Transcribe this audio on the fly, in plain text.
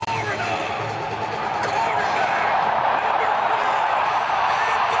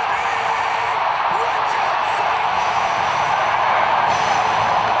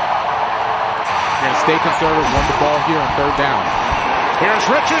conservative, won the ball here on third down. Here's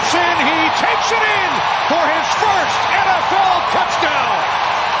Richardson. He takes it in for his first NFL touchdown.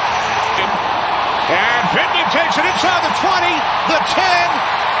 And Pittman takes it inside the 20, the 10,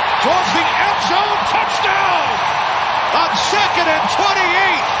 towards the end zone. Touchdown on 2nd and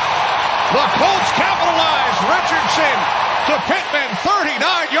 28. The Colts capitalize. Richardson to Pittman,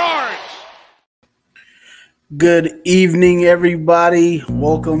 39 yards. Good evening, everybody.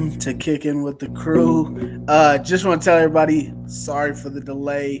 Welcome to Kicking with the Crew. Just want to tell everybody, sorry for the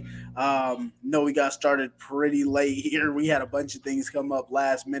delay. No, we got started pretty late here. We had a bunch of things come up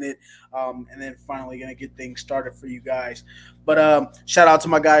last minute, and then finally going to get things started for you guys. But shout out to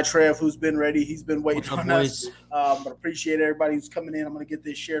my guy, Trev, who's been ready. He's been waiting on us. But appreciate everybody who's coming in. I'm going to get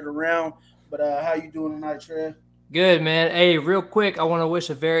this shared around. But how you doing tonight, Trev? Good, man. Hey, real quick, I want to wish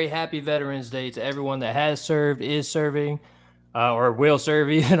a very happy Veterans Day to everyone that has served, is serving, or will serve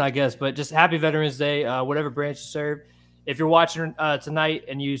even, I guess. But just happy Veterans Day, whatever branch you served. If you're watching tonight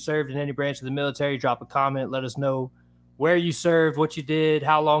and you served in any branch of the military, drop a comment. Let us know where you served, what you did,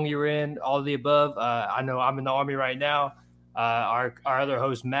 how long you were in, all of the above. I know I'm in the Army right now. Our other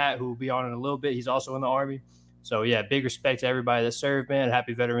host, Matt, who will be on in a little bit, he's also in the Army. So, yeah, big respect to everybody that served, man.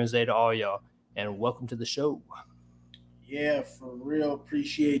 Happy Veterans Day to all y'all. And welcome to the show. Yeah, for real.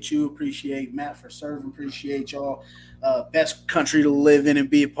 Appreciate you. Appreciate Matt for serving. Appreciate y'all. Best country to live in and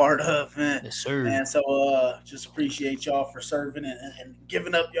be a part of, man. Yes, sir. And so just appreciate y'all for serving and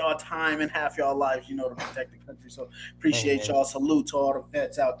giving up y'all time and half y'all lives, to protect the country. So appreciate y'all. Salute to all the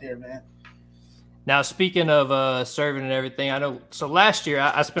vets out there, man. Now, speaking of serving and everything, I know. So last year,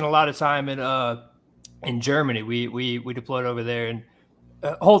 I spent a lot of time in Germany. We deployed over there, and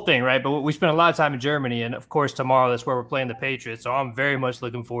whole thing, right? But we spent a lot of time in Germany, and of course tomorrow that's where we're playing the Patriots. So I'm very much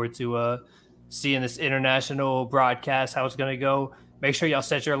looking forward to seeing this international broadcast, how it's going to go. Make sure y'all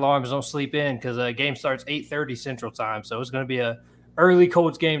set your alarms, don't sleep in, because the game starts 8:30 Central Time. So it's going to be a early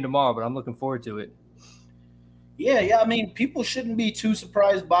Colts game tomorrow, but I'm looking forward to it. Yeah. I mean, people shouldn't be too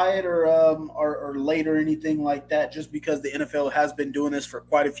surprised by it or late or anything like that, just because the NFL has been doing this for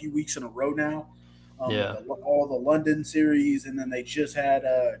quite a few weeks in a row now. All the London series, and then they just had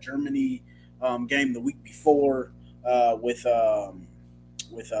a Germany game the week before with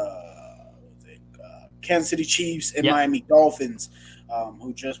Kansas City Chiefs and Miami Dolphins,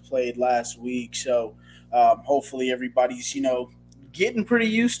 who just played last week. So hopefully everybody's getting pretty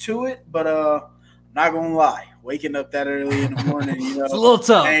used to it. But not gonna lie, waking up that early in the morning, it's a little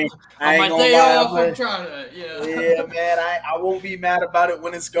tough. I ain't gonna lie. I'm trying to, yeah, man. I won't be mad about it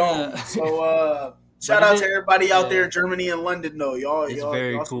when it's gone. Yeah. So. Shout out to everybody out there in Germany and London, though. Y'all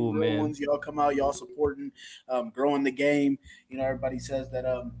very y'all cool, man. Ones. Y'all come out, y'all supporting, growing the game. Everybody says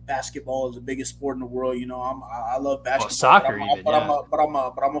that basketball is the biggest sport in the world. I love basketball. Soccer, but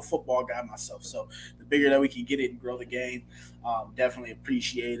I'm a football guy myself. So the bigger that we can get it and grow the game, definitely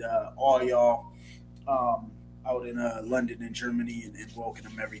appreciate all y'all out in London and Germany and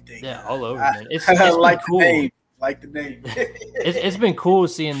welcome everything. Yeah, all over, man. It's like cool. The name. Like the name. It's been cool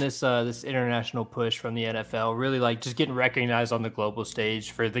seeing this international push from the NFL, really just getting recognized on the global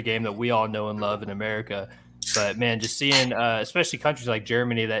stage for the game that we all know and love in America. But man, just seeing especially countries like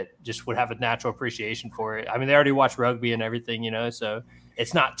Germany that just would have a natural appreciation for it. I mean, they already watch rugby and everything, so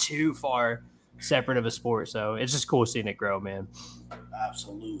it's not too far separate of a sport. So it's just cool seeing it grow, man.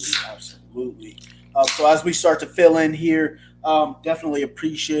 Absolutely. So as we start to fill in here, definitely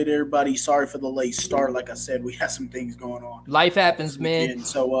appreciate everybody. Sorry for the late start. Like I said, we had some things going on. Life happens, man.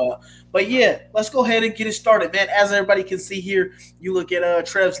 So, but yeah, let's go ahead and get it started, man. As everybody can see here, you look at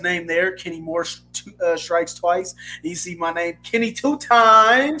Trev's name there. Kenny Moore strikes twice. And you see my name, Kenny, 2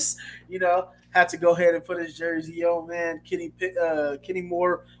 times. Had to go ahead and put his jersey on, man. Kenny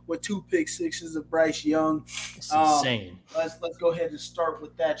Moore with 2 pick sixes of Bryce Young. It's insane. Let's go ahead and start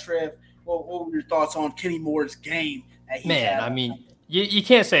with that, Trev. What were your thoughts on Kenny Moore's game? Man, I mean, you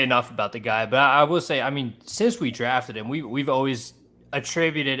can't say enough about the guy, but I will say, I mean, since we drafted him, we've always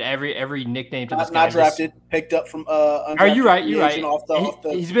attributed every nickname to this guy. Not drafted, picked up from Are you right? You're right.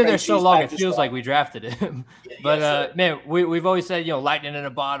 He's been there so long, it feels spot. like we drafted him. But man, we've always said, lightning in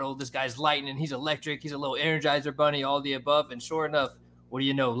a bottle. This guy's lightning. He's electric. He's a little Energizer bunny, all the above. And sure enough, what do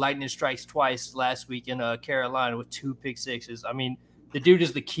you know? Lightning strikes twice last week in Carolina with 2 pick sixes. I mean, the dude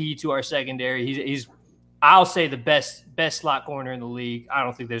is the key to our secondary. He's I'll say the best slot corner in the league. I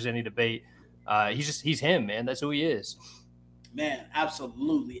don't think there's any debate. He's him, man. That's who he is. Man,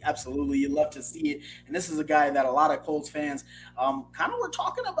 absolutely. You love to see it. And this is a guy that a lot of Colts fans kind of were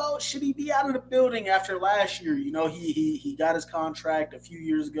talking about. Should he be out of the building after last year? He got his contract a few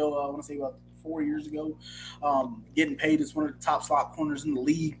years ago. I want to say about 4 years ago, getting paid as one of the top slot corners in the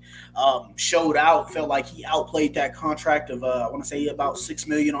league. Showed out, felt like he outplayed that contract of I want to say about $6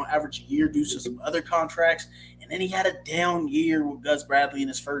 million on average a year due to some other contracts. And then he had a down year with Gus Bradley in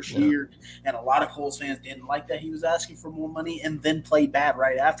his first year, and a lot of Colts fans didn't like that he was asking for more money, and then played bad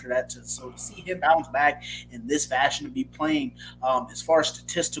right after that. So to see him bounce back in this fashion, to be playing as far as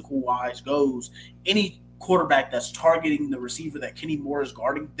statistical wise goes, any quarterback that's targeting the receiver that Kenny Moore is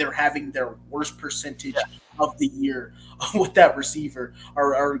guarding, they're having their worst percentage of the year with that receiver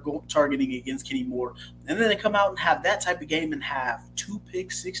are targeting against Kenny Moore. And then they come out and have that type of game and have two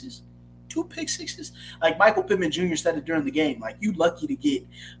pick sixes. Like Michael Pittman Jr. said it during the game. Like, you lucky to get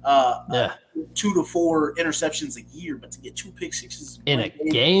 2 to 4 interceptions a year, but to get 2 pick sixes in a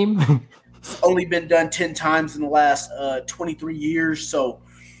game? It's only been done 10 times in the last 23 years. So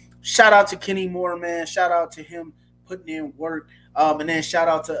shout out to Kenny Moore, man. Shout out to him putting in work. And then shout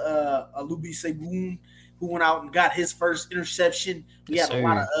out to Alubi Segun, who went out and got his first interception. We had a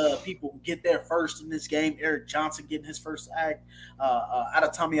lot of people get there first in this game. Eric Johnson getting his first sack.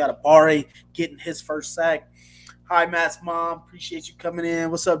 Adatami Adabare getting his first sack. Hi, Matt's mom. Appreciate you coming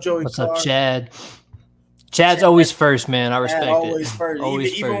in. What's up, Joey? What's up, Chad? Chad's always first, man. I respect always it. First.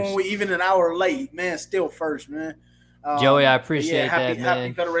 Always first. Even an hour late, man, still first, man. Joey, I appreciate that, man.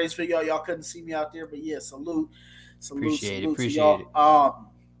 Happy Federation for y'all. Y'all couldn't see me out there, but yeah, salute Appreciate to y'all. It.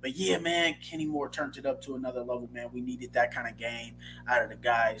 But yeah, man, Kenny Moore turned it up to another level, man. We needed that kind of game out of the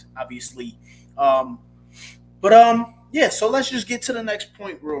guys, obviously. Yeah, so let's just get to the next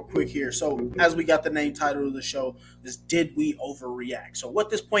point real quick here. So as we got the name title of the show is Did We Overreact? So what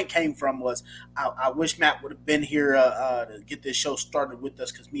this point came from was I wish Matt would have been here to get this show started with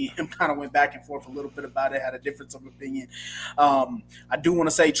us, because me and him kind of went back and forth a little bit about it, had a difference of opinion. I do want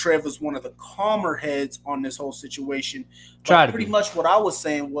to say Trev was one of the calmer heads on this whole situation. Pretty much what I was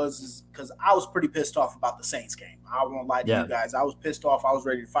saying was because I was pretty pissed off about the Saints game. I won't lie to you guys. I was pissed off. I was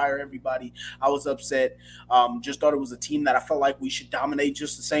ready to fire everybody. I was upset. Just thought it was a team that I felt like we should dominate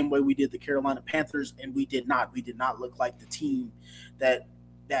just the same way we did the Carolina Panthers, and we did not. We did not look like the team that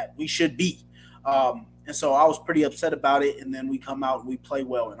we should be. And so I was pretty upset about it, and then we come out and we play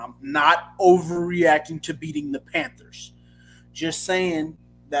well. And I'm not overreacting to beating the Panthers. Just saying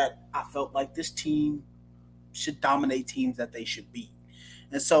that I felt like this team should dominate teams that they should beat.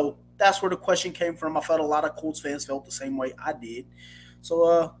 And so that's where the question came from. I felt a lot of Colts fans felt the same way I did.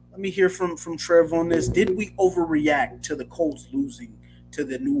 So let me hear from Trev on this. Did we overreact to the Colts losing to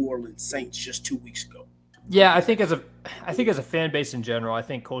the New Orleans Saints just 2 weeks ago? Yeah, I think as a fan base in general, I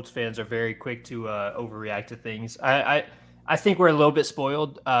think Colts fans are very quick to overreact to things. I think we're a little bit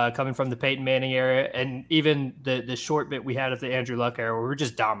spoiled coming from the Peyton Manning era, and even the short bit we had of the Andrew Luck era, where we're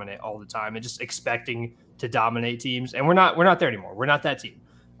just dominant all the time and just expecting to dominate teams, and we're not there anymore. We're not that team.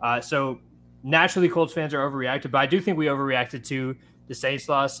 So naturally, Colts fans are overreacted, but I do think we overreacted to the Saints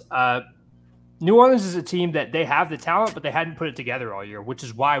loss. New Orleans is a team that they have the talent, but they hadn't put it together all year, which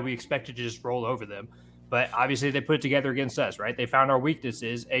is why we expected to just roll over them. But obviously, they put it together against us, right? They found our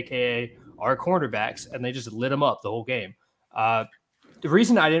weaknesses, aka our cornerbacks, and they just lit them up the whole game. The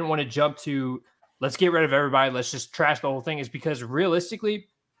reason I didn't want to jump to let's get rid of everybody, let's just trash the whole thing, is because realistically,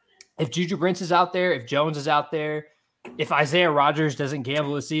 if Juju Brents is out there, if Jones is out there, if Isaiah Rodgers doesn't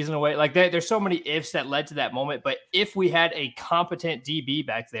gamble the season away, like there's so many ifs that led to that moment. But if we had a competent DB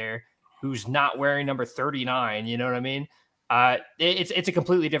back there who's not wearing number 39, you know what I mean? It's a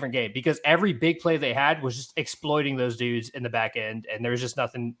completely different game, because every big play they had was just exploiting those dudes in the back end, and there was just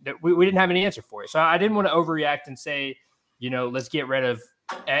nothing that we didn't have any answer for it. So I didn't want to overreact and say, let's get rid of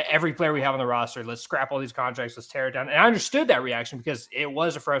every player we have on the roster. Let's scrap all these contracts. Let's tear it down. And I understood that reaction because it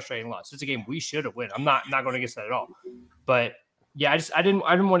was a frustrating loss. It's a game we should have won. I'm not going against that at all. But yeah, I didn't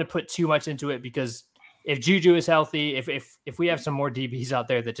want to put too much into it, because if Juju is healthy, if we have some more DBs out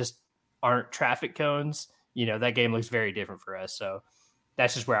there that just aren't traffic cones, that game looks very different for us. So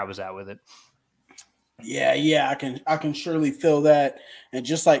that's just where I was at with it. Yeah, I can surely feel that. And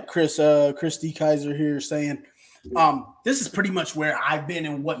just like Chris D. Kaiser here saying, this is pretty much where I've been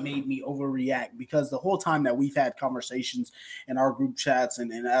and what made me overreact, because the whole time that we've had conversations in our group chats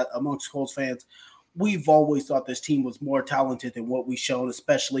and amongst Colts fans, we've always thought this team was more talented than what we showed,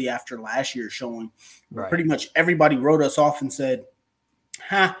 especially after last year's showing. Right. Pretty much everybody wrote us off and said,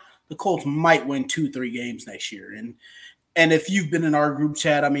 the Colts might win 2-3 games next year. And if you've been in our group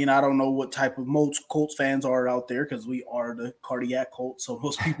chat, I mean, I don't know what type of most Colts fans are out there, because we are the cardiac Colts, so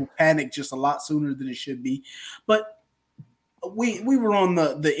most people panic just a lot sooner than it should be. But we were on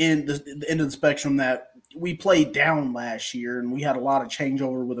the end of the spectrum that we played down last year, and we had a lot of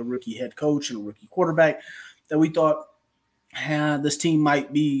changeover with a rookie head coach and a rookie quarterback, that we thought this team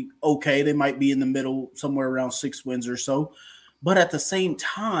might be okay. They might be in the middle, somewhere around 6 wins or so. But at the same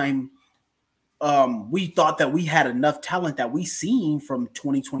time, we thought that we had enough talent that we seen from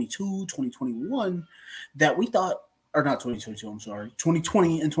 2022, 2021, that we thought, or not 2022, I'm sorry,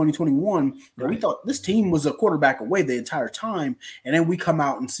 2020 and 2021, that we thought this team was a quarterback away the entire time. And then we come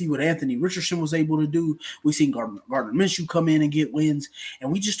out and see what Anthony Richardson was able to do. We seen Gardner Minshew come in and get wins.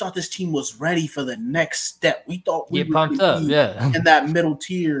 And we just thought this team was ready for the next step. We thought we get pumped up, in that middle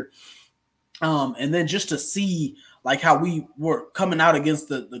tier. And then just to see like how we were coming out against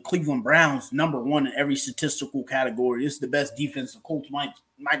the Cleveland Browns, number one in every statistical category. It's the best defense. The Colts might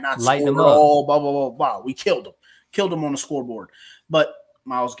not light score them at up. all, blah, blah, blah, blah. We killed them on the scoreboard. But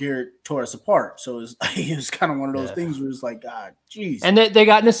Myles Garrett tore us apart. So it was kind of one of those things where it's like, God, geez. And they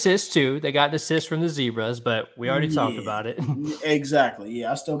got an assist too. They got an assist from the Zebras, but we already talked about it. Exactly.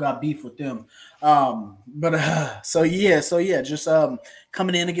 Yeah, I still got beef with them. Just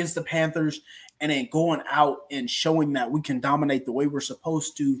coming in against the Panthers and then going out and showing that we can dominate the way we're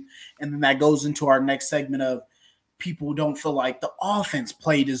supposed to. And then that goes into our next segment of people don't feel like the offense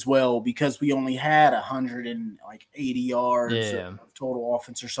played as well because we only had 180 yards of total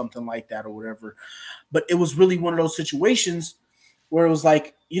offense or something like that or whatever. But it was really one of those situations where it was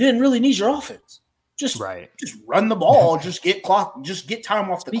like, you didn't really need your offense. Just run the ball, just get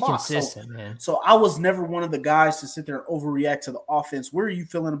time off the clock. Consistent, man. So I was never one of the guys to sit there and overreact to the offense. Where are you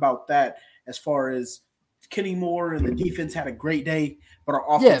feeling about that as far as Kenny Moore and the defense had a great day, but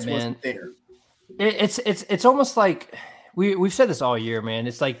our offense wasn't there? It's almost like we've said this all year, man.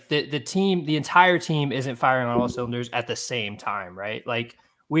 It's like the entire team isn't firing on all cylinders at the same time, right? Like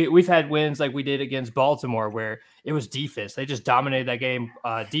we've had wins like we did against Baltimore where it was defense. They just dominated that game.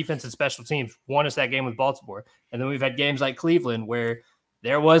 Defense and special teams won us that game with Baltimore. And then we've had games like Cleveland where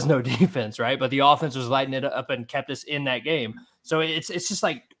there was no defense, right? But the offense was lighting it up and kept us in that game. So it's just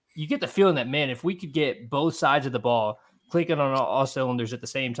like you get the feeling that, man, if we could get both sides of the ball clicking on all cylinders at the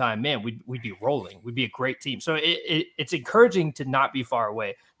same time, man, we'd be rolling. We'd be a great team. So it's encouraging to not be far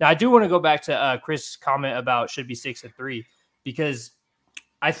away. Now, I do want to go back to Chris' comment about should be 6-3 because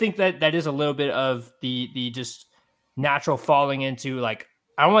I think that is a little bit of the just natural falling into, like,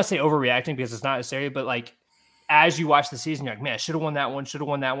 I don't want to say overreacting because it's not necessary, but like as you watch the season, you're like, man, I should have won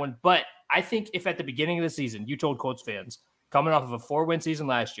that one. But I think if at the beginning of the season you told Colts fans coming off of a 4-win season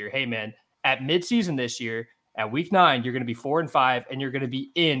last year, hey man, at midseason this year, at week 9, you're going to be 4-5 and you're going to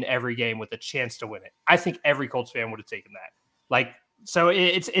be in every game with a chance to win it. I think every Colts fan would have taken that. Like, so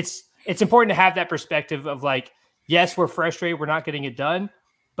it's important to have that perspective of like, yes, we're frustrated, we're not getting it done,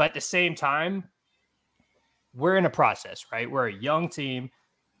 but at the same time, we're in a process, right? We're a young team.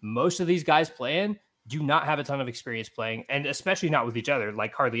 Most of these guys playing do not have a ton of experience playing, and especially not with each other.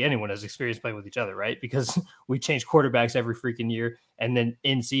 Like hardly anyone has experience playing with each other, right? Because we change quarterbacks every freaking year and then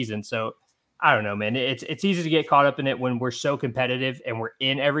in season. So I don't know, man. It's easy to get caught up in it when we're so competitive and we're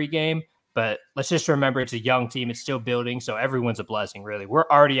in every game. But let's just remember it's a young team. It's still building. So everyone's a blessing, really. We're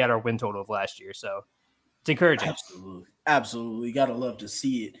already at our win total of last year. So it's encouraging. Absolutely. Got to love to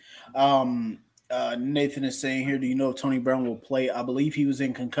see it. Nathan is saying here, do you know if Tony Brown will play? I believe he was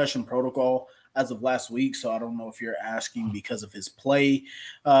in concussion protocol as of last week, so I don't know if you're asking because of his play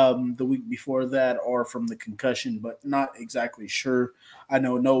the week before that or from the concussion, but not exactly sure. I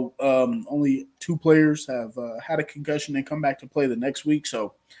know only 2 players have had a concussion and come back to play the next week,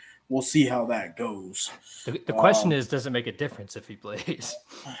 so we'll see how that goes. The question is, does it make a difference if he plays?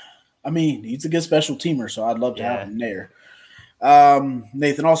 I mean, he's a good special teamer, so I'd love to have him there.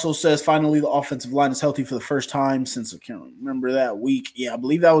 Nathan also says, finally, the offensive line is healthy for the first time since I can't remember that week. Yeah, I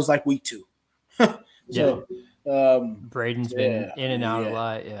believe that was like week 2. Braden's been in and out a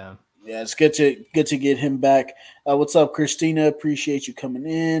lot. Yeah, it's good to get him back. What's up, Christina? Appreciate you coming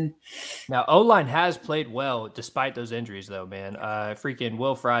in. Now, O-line has played well despite those injuries, though, man. Freaking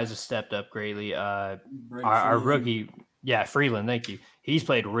Will Fries has stepped up greatly. Our rookie, Freeland, thank you. He's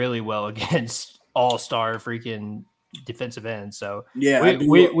played really well against all-star freaking defensive end. So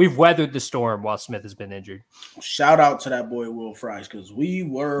we've weathered the storm while Smith has been injured. Shout out to that boy Will Fries because we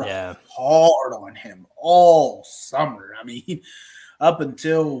were hard on him all summer. I mean, up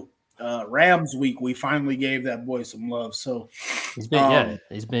until Rams week, we finally gave that boy some love. So he's been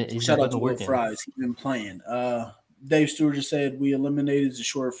shout out to Will Fries. He's been playing. Dave Stewart just said we eliminated the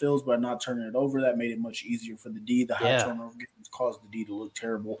short fields by not turning it over. That made it much easier for the D. The high turnover games caused the D to look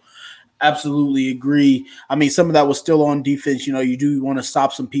terrible. Absolutely agree. I mean, some of that was still on defense. You do want to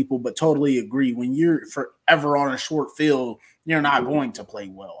stop some people, but totally agree. When you're forever on a short field, you're not going to play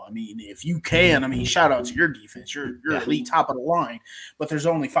well. I mean, if you can, shout out to your defense. You're elite, top of the line, but there's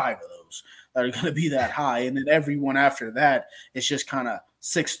only 5 of those that are going to be that high. And then everyone after that is just kind of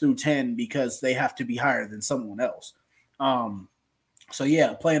 6 through 10 because they have to be higher than someone else. So,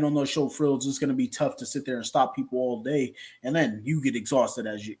 yeah, playing on those short fields is going to be tough to sit there and stop people all day, and then you get exhausted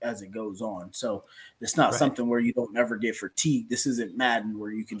as it goes on. So it's not something where you don't ever get fatigued. This isn't Madden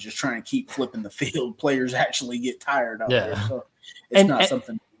where you can just try and keep flipping the field. Players actually get tired out there. So it's not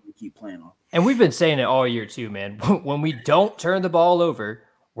something you keep playing on. And we've been saying it all year too, man. When we don't turn the ball over,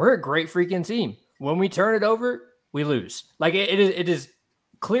 we're a great freaking team. When we turn it over, we lose. Like it is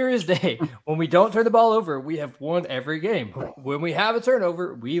clear as day. When we don't turn the ball over, we have won every game. When we have a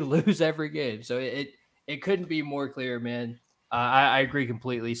turnover, we lose every game. So it couldn't be more clear, man. I agree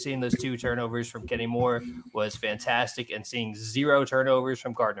completely. Seeing those 2 turnovers from Kenny Moore was fantastic, and seeing 0 turnovers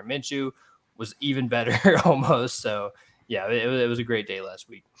from Gardner Minshew was even better almost. So, yeah, it was a great day last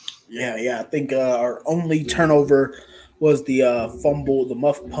week. Yeah. I think our only turnover was the fumble, the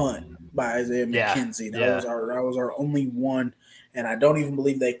muff punt by Isaiah McKenzie. That was our only one. And I don't even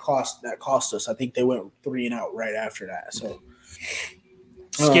believe that cost us. I think they went 3 and out right after that. So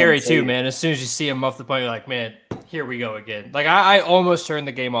scary too, man. As soon as you see him muff the punt, you're like, man, here we go again. Like I almost turned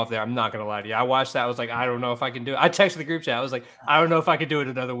the game off there. I'm not gonna lie to you. I watched that. I was like, I don't know if I can do it. I texted the group chat. I was like, I don't know if I can do it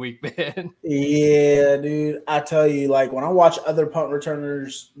another week, man. Yeah, dude. I tell you, like when I watch other punt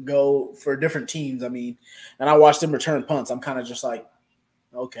returners go for different teams, and I watch them return punts, I'm kind of just like,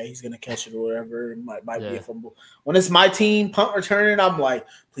 okay, he's going to catch it or whatever. It might be a fumble. When it's my team punt returning, I'm like,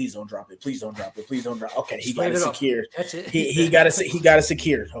 please don't drop it. Please don't drop it. Please don't drop it. Okay, he got it secured. That's it. He got it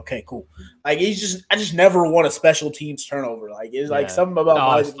secured. Okay, cool. Like I just never want a special teams turnover. Like it's like something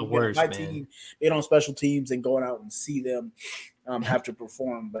about my team being on special teams and going out and see them have to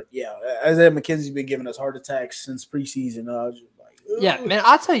perform. But yeah, Isaiah McKenzie's been giving us heart attacks since preseason. Yeah, man,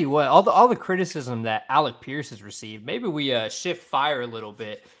 I'll tell you what, all the criticism that Alec Pierce has received, maybe we shift fire a little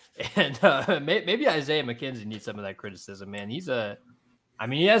bit, and maybe Isaiah McKenzie needs some of that criticism, man. He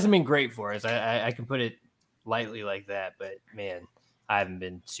hasn't been great for us. I can put it lightly like that, but, man, I haven't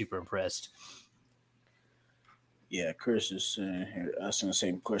been super impressed. Yeah, Chris is asking the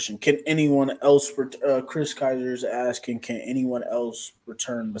same question. Can anyone else? Chris Kaiser is asking, can anyone else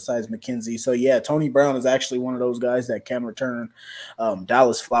return besides McKenzie? So yeah, Tony Brown is actually one of those guys that can return.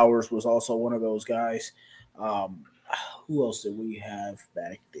 Dallas Flowers was also one of those guys. Who else did we have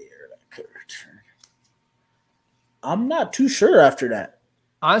back there that could return? I'm not too sure after that.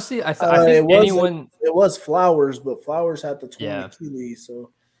 Honestly, I think it was Flowers, but Flowers had the torn Achilles,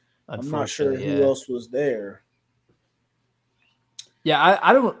 so I'm not sure who else was there. Yeah,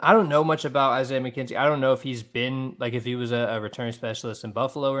 I don't know much about Isaiah McKenzie. I don't know if he's been if he was a return specialist in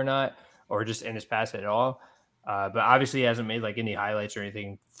Buffalo or not, or just in his past at all. But obviously he hasn't made any highlights or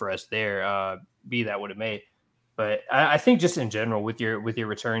anything for us there. Be that what it may. But I think just in general with your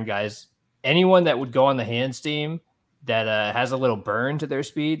return guys, anyone that would go on the hands team that has a little burn to their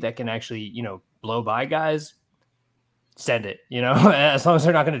speed that can actually blow by guys, send it. As long as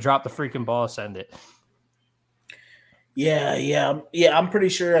they're not going to drop the freaking ball, send it. Yeah. I'm pretty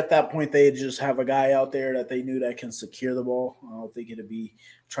sure at that point they just have a guy out there that they knew that can secure the ball. I don't think it'd be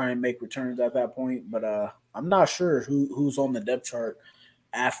try and make returns at that point, but I'm not sure who's on the depth chart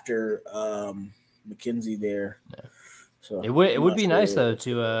after McKenzie there. Yeah. So it would be nice though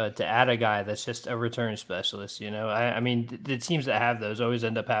to add a guy that's just a return specialist. I mean the teams that have those always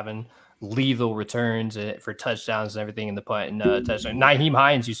end up having lethal returns for touchdowns and everything in the punt and touchdown. Nyheim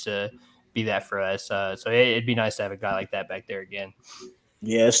Hines used to be that for us. So it'd be nice to have a guy like that back there again.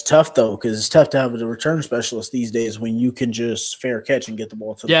 Yeah, it's tough though, because it's tough to have a return specialist these days when you can just fair catch and get the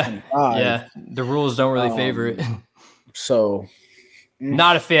ball to the 25. Yeah, the rules don't really favor it. So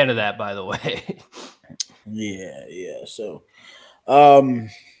not a fan of that, by the way. Yeah. So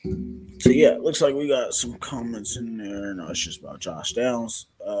yeah, it looks like we got some comments in there. No, it's just about Josh Downs.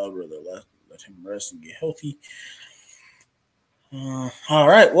 Rather let him rest and get healthy. All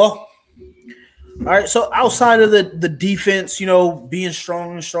right. Well, all right. So outside of the defense, being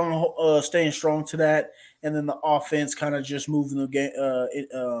strong, staying strong to that, and then the offense kind of just moving the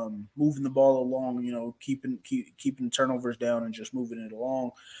game, moving the ball along. Keeping turnovers down and just moving it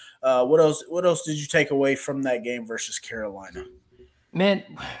along. What else did you take away from that game versus Carolina? Man,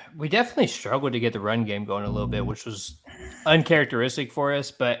 we definitely struggled to get the run game going a little bit, which was uncharacteristic for us.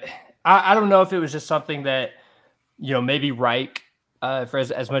 But I don't know if it was just something that maybe Reich, for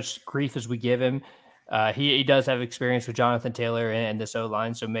as much grief as we give him. He does have experience with Jonathan Taylor and this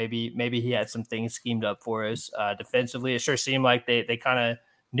O-line, so maybe he had some things schemed up for us defensively. It sure seemed like they kind of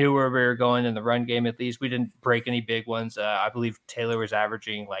knew where we were going in the run game. At least we didn't break any big ones. I believe Taylor was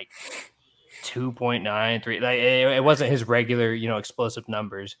averaging like 2.93. Like it wasn't his regular, explosive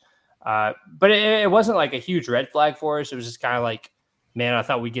numbers. But it wasn't like a huge red flag for us. It was just kind of like, man, I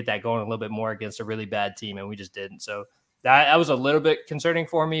thought we'd get that going a little bit more against a really bad team, and we just didn't. So that was a little bit concerning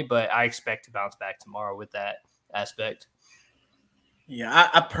for me, but I expect to bounce back tomorrow with that aspect. Yeah,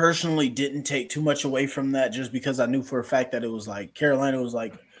 I personally didn't take too much away from that just because I knew for a fact that it was like Carolina was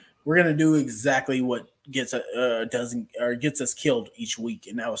like, we're gonna do exactly what gets us killed each week,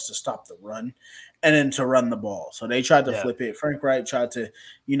 and that was to stop the run and then to run the ball. So they tried to flip it. Frank Wright tried to,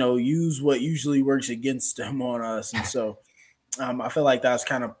 use what usually works against them on us, and so I feel like that's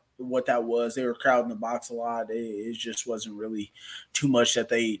kind of what that was. They were crowding the box a lot. It just wasn't really too much that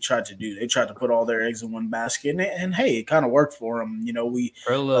they tried to do. They tried to put all their eggs in one basket, and hey, it kind of worked for them.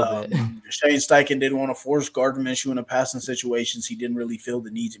 For a little bit. Shane Steichen didn't want to force Gardner Minshew into passing situations. He didn't really feel the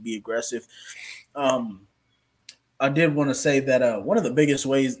need to be aggressive. I did want to say that one of the biggest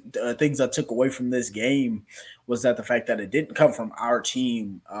things I took away from this game was that the fact that it didn't come from our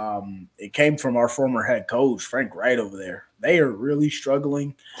team. It came from our former head coach, Frank Wright, over there. They are really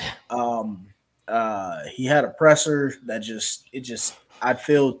struggling. He had a presser that I'd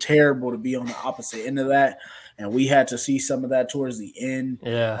feel terrible to be on the opposite end of that. And we had to see some of that towards the end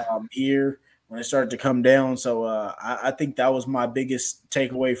here when it started to come down. So I think that was my biggest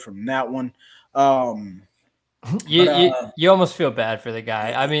takeaway from that one. You almost feel bad for the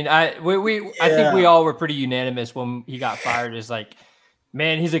guy. I mean, I think we all were pretty unanimous when he got fired. Is like,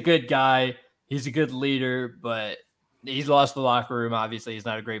 man, he's a good guy. He's a good leader, but he's lost the locker room. Obviously, he's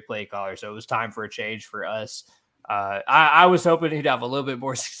not a great play caller. So it was time for a change for us. I was hoping he'd have a little bit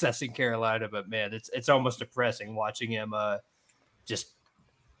more success in Carolina, but man, it's almost depressing watching him just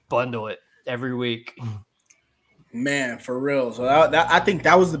bundle it every week. Man, for real. So I think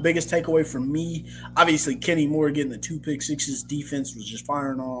that was the biggest takeaway for me. Obviously, Kenny Moore getting the 2 pick sixes. Defense was just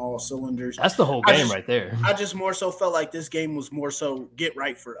firing on all cylinders. That's the whole game right there. I just more so felt like this game was more so get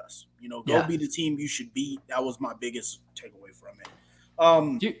right for us. Go be the team you should beat. That was my biggest takeaway from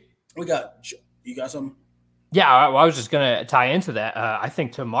it. You got something? Yeah, I was just going to tie into that. I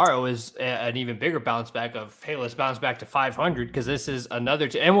think tomorrow is an even bigger bounce back of, hey, let's bounce back to 500 because this is another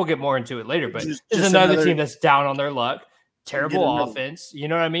team, and we'll get more into it later, but this is another team that's down on their luck, terrible offense. You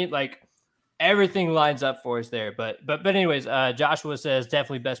know what I mean? Like, everything lines up for us there. But anyways, Joshua says,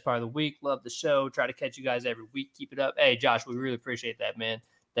 definitely best part of the week. Love the show. Try to catch you guys every week. Keep it up. Hey, Josh, we really appreciate that, man.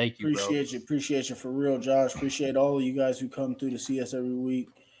 Thank you, Appreciate you for real, Josh. Appreciate all of you guys who come through to see us every week.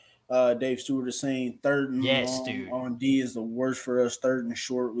 Dave Stewart is saying third and long on D is the worst for us. Third and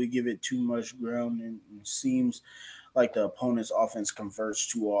short, we give it too much ground, and it seems like the opponent's offense converts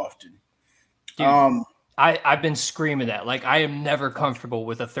too often. Dude, I've been screaming that. Like, I am never comfortable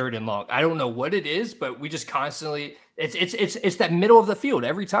with a third and long. I don't know what it is, but we just constantly it's that middle of the field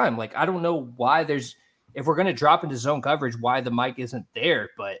every time. Like, I don't know why if we're gonna drop into zone coverage, why the mic isn't there,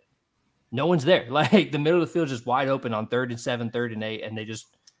 but no one's there. Like, the middle of the field is just wide open on 3rd and 7, 3rd and 8, and they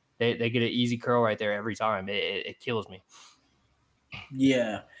get an easy curl right there every time. It kills me.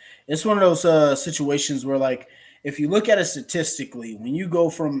 Yeah. It's one of those situations where, like, if you look at it statistically, when you go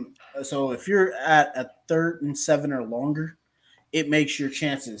if you're at a 3rd and 7 or longer, it makes your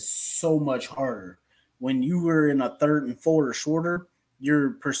chances so much harder. When you were in a 3rd and 4 or shorter,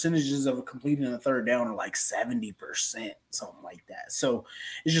 your percentages of completing a third down are like 70%, something like that. So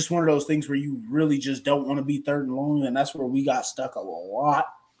it's just one of those things where you really just don't want to be 3rd and long, and that's where we got stuck a lot.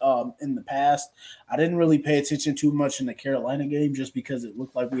 In the past, I didn't really pay attention too much in the Carolina game just because it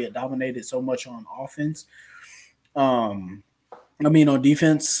looked like we had dominated so much on offense. On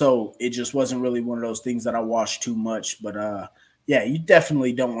defense. So it just wasn't really one of those things that I watched too much. But you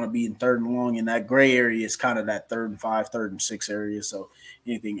definitely don't want to be in 3rd and long. And that gray area is kind of that 3rd and 5, 3rd and 6 area. So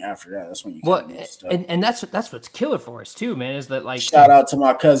anything after that, that's when you and that's what's killer for us too, man. Is that, like, shout out to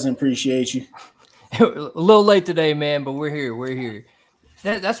my cousin, appreciate you. A little late today, man, but we're here.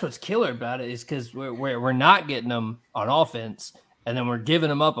 That's what's killer about it, is because we're not getting them on offense, and then we're giving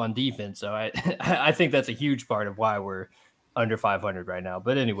them up on defense. So I think that's a huge part of why we're under 500 right now.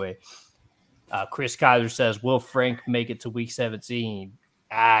 But anyway, Chris Kaiser says, will Frank make it to week 17?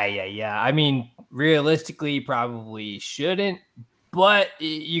 Yeah. I mean, realistically, probably shouldn't. But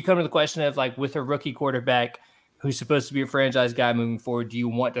you come to the question of, like, with a rookie quarterback who's supposed to be a franchise guy moving forward, do you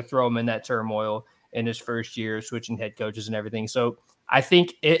want to throw him in that turmoil in his first year, switching head coaches and everything? So I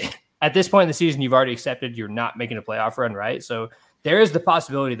think at this point in the season, you've already accepted you're not making a playoff run, right? So there is the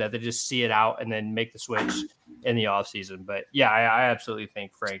possibility that they just see it out and then make the switch in the offseason. But yeah, I absolutely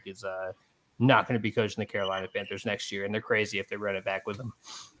think Frank is not going to be coaching the Carolina Panthers next year, and they're crazy if they run it back with him.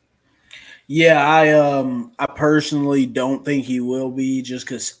 Yeah, I personally don't think he will be, just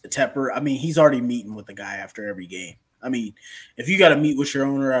because Tepper. I mean, he's already meeting with the guy after every game. I mean, if you got to meet with your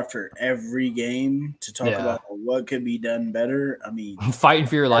owner after every game to talk about what could be done better, I mean, fighting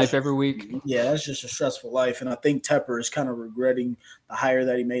for your life every week. Yeah, that's just a stressful life. And I think Tepper is kind of regretting the hire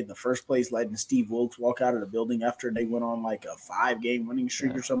that he made in the first place, letting Steve Wilkes walk out of the building after they went on like a 5-game winning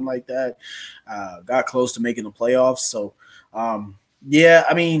streak or something like that. Got close to making the playoffs. So, yeah,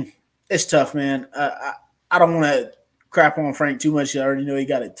 I mean, it's tough, man. I don't want to crap on Frank too much. I already know he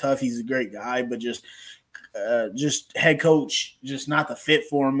got it tough. He's a great guy, but just head coach, just not the fit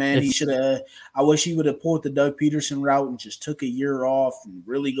for him, man. He should have. I wish he would have pulled the Doug Peterson route and just took a year off and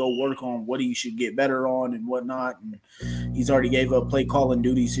really go work on what he should get better on and whatnot. And he's already gave up play calling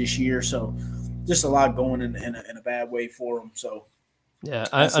duties this year, so just a lot going in a bad way for him. So. Yeah,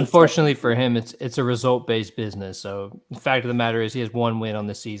 unfortunately for him, it's a result-based business. So the fact of the matter is he has one win on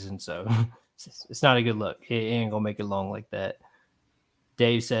the season, so it's not a good look. He ain't going to make it long like that.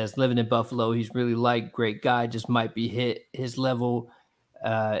 Dave says, living in Buffalo, he's really great guy, just might be hit his level.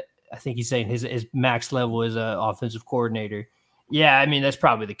 I think he's saying his max level is an offensive coordinator. Yeah, I mean, that's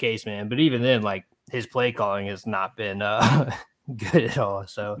probably the case, man. But even then, like, his play calling has not been good at all.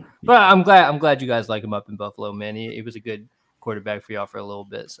 So, but I'm glad you guys like him up in Buffalo, man. He was a good quarterback for y'all for a little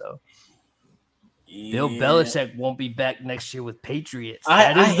bit. So Bill Belichick won't be back next year with Patriots.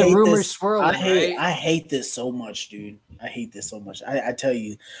 That is the rumor swirling. I hate this so much, dude. I hate this so much. I tell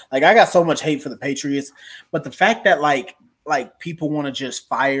you, like, I got so much hate for the Patriots, but the fact that like people want to just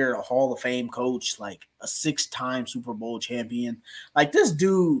fire a Hall of Fame coach, like a 6-time Super Bowl champion, like this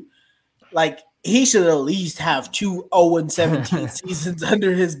dude, like he should at least have 2 0-17 seasons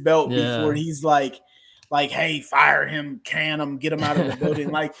under his belt before he's like, hey, fire him, can him, get him out of the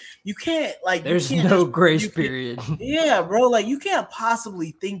building. Like, you can't, like, there's no grace period. Yeah, bro. Like, you can't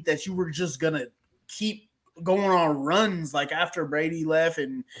possibly think that you were just gonna keep going on runs like after Brady left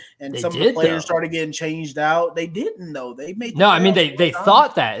and some of the players started getting changed out. They didn't, though. They made I mean, they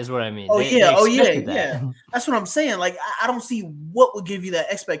thought that is what I mean. Yeah. That's what I'm saying. Like, I don't see what would give you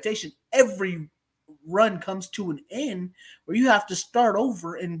that expectation. Every run comes to an end where you have to start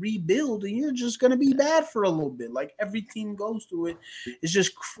over and rebuild, and you're just going to be bad for a little bit. Like, every team goes through it. It's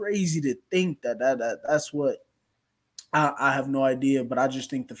just crazy to think that's what I have no idea, but I just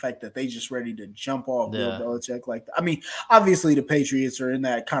think the fact that they just ready to jump off Bill Belichick like that. I mean, obviously the Patriots are in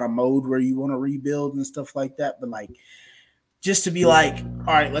that kind of mode where you want to rebuild and stuff like that, but like, just to be like,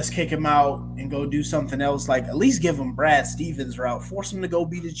 all right, let's kick him out and go do something else. Like, at least give him Brad Stevens' route. Force him to go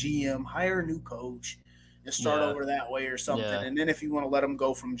be the GM, hire a new coach, and start over that way or something. Yeah. And then if you want to let him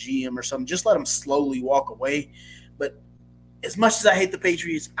go from GM or something, just let him slowly walk away. But as much as I hate the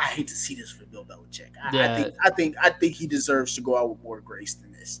Patriots, I hate to see this for Bill Belichick. I think he deserves to go out with more grace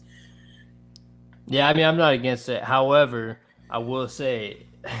than this. Yeah, I mean, I'm not against it. However, I will say,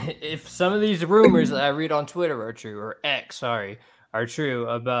 if some of these rumors that I read on Twitter are true, or X, are true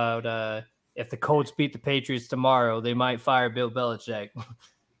about if the Colts beat the Patriots tomorrow, they might fire Bill Belichick.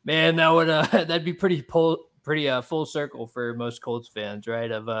 Man, that would that'd be pretty full circle for most Colts fans,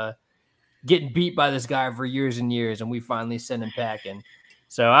 right? Of getting beat by this guy for years and years, and we finally send him packing.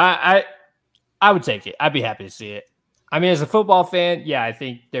 So I would take it. I'd be happy to see it. I mean, as a football fan, yeah, I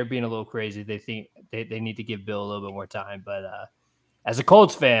think they're being a little crazy. They think they need to give Bill a little bit more time, but as a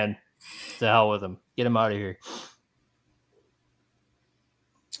Colts fan, to hell with him. Get him out of here.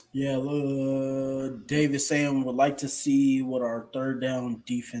 Yeah, Dave is saying would like to see what our third down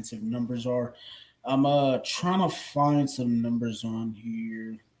defensive numbers are. I'm trying to find some numbers on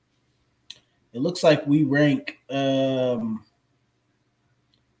here. It looks like we rank NFL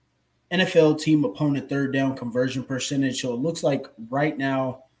team opponent third down conversion percentage. So it looks like right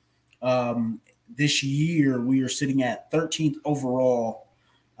now, this year we are sitting at 13th overall,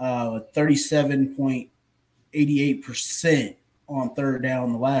 37.88% on third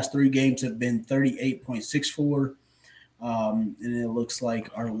down. The last 3 games have been 38.64. And it looks like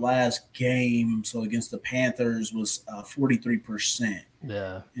our last game, so against the Panthers, was 43%.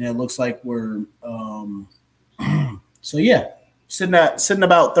 Yeah. And it looks like we're so yeah, sitting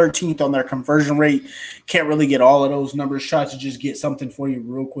about 13th on their conversion rate. Can't really get all of those numbers. Try to just get something for you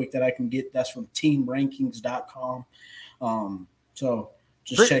real quick that I can get. That's from teamrankings.com. So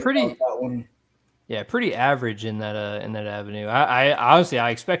just check out that one. Yeah, pretty average in that avenue. I honestly I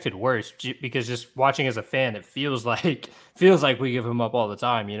expected worse because just watching as a fan, it feels like we give him up all the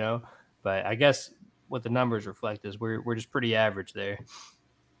time, you know. But I guess what the numbers reflect is we're just pretty average there.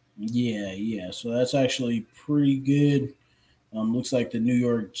 Yeah. So that's actually pretty good. Looks like the New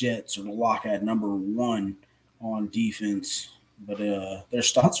York Jets are the lock at number one on defense, but their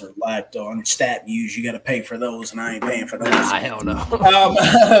stats are lacked on stat views. You got to pay for those, and I ain't paying for those. Hell no.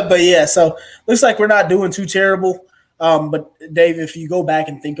 But yeah, so looks like we're not doing too terrible. But Dave, if you go back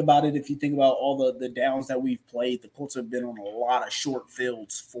and think about it, if you think about all the downs that we've played, the Colts have been on a lot of short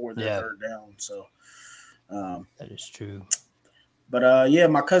fields for their third down. So that is true. But yeah,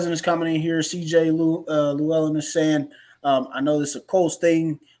 my cousin is coming in here. CJ Llewellyn is saying, I know this is a Colts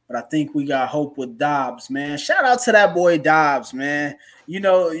thing, but I think we got hope with Dobbs, man. Shout out to that boy Dobbs, man. He's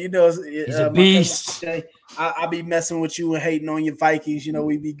a beast. I be messing with you and hating on your Vikings. You know,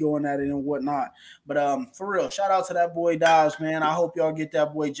 we be going at it and whatnot. But for real, shout out to that boy Dobbs, man. I hope y'all get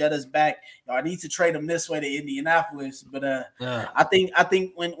that boy Jetta's back. Y'all need to trade him this way to Indianapolis. But I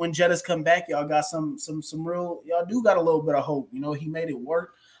think when Jetta's come back, y'all got some real. Y'all do got a little bit of hope. You know, he made it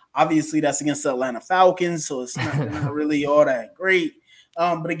work. Obviously, that's against the Atlanta Falcons, so it's not really all that great.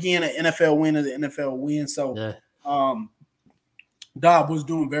 But again, an NFL win is an NFL win. So Dobb was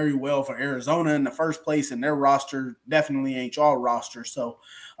doing very well for Arizona in the first place, and their roster definitely ain't y'all roster. So,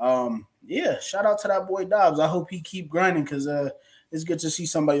 yeah, shout out to that boy Dobbs. I hope he keep grinding because it's good to see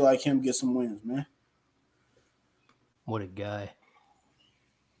somebody like him get some wins, man. What a guy.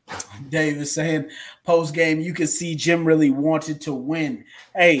 Dave is saying post game, you can see Jim really wanted to win.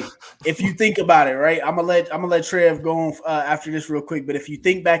 Hey, if you think about it, right? I'm gonna let Trev go on after this real quick. But if you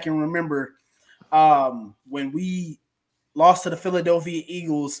think back and remember, when we lost to the Philadelphia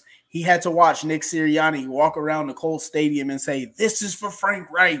Eagles, he had to watch Nick Sirianni walk around the Colts Stadium and say, "This is for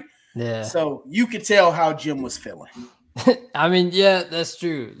Frank Wright." Yeah. So you could tell how Jim was feeling. I mean, yeah, that's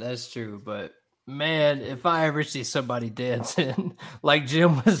true. That's true. But man, if I ever see somebody dancing like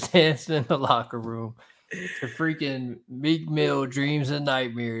Jim was dancing in the locker room to freaking Meek Mill, Dreams and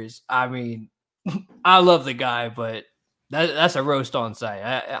Nightmares, I mean, I love the guy, but that's a roast on site.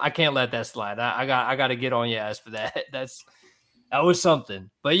 I can't let that slide. I got to get on your ass for that. That was something.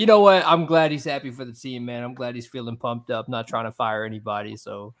 But you know what? I'm glad he's happy for the team, man. I'm glad he's feeling pumped up, not trying to fire anybody.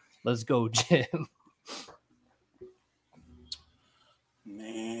 So let's go, Jim.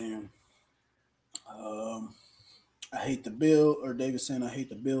 Man. I hate the Bill, or David saying I hate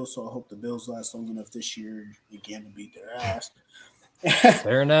the Bills, so I hope the Bills last long enough this year again to beat their ass.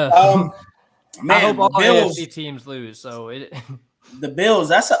 Fair enough. Man, I hope all Bills, AFC teams lose. So the Bills,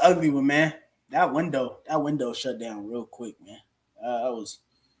 that's an ugly one, man. That window shut down real quick, man. I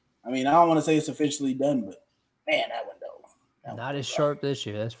don't want to say it's officially done, but man, that window. Not as sharp this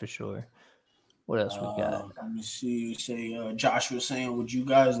year, that's for sure. What else we got? Let me see. Josh was saying, would you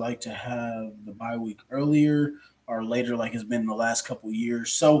guys like to have the bye week earlier or later, like it's been the last couple of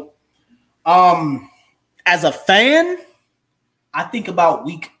years? So, as a fan, I think about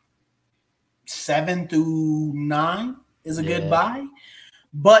week 7 through 9 is a good bye.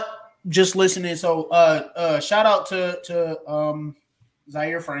 But just listening, so shout out to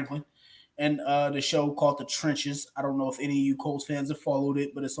Zaire Franklin and the show called The Trenches. I don't know if any of you Colts fans have followed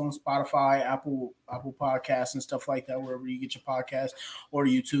it, but it's on Spotify, Apple Podcasts, and stuff like that, wherever you get your podcast, or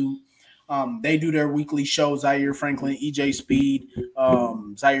YouTube. They do their weekly show, Zaire Franklin, EJ Speed,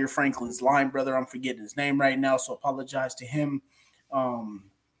 Zaire Franklin's line brother. I'm forgetting his name right now, so apologize to him.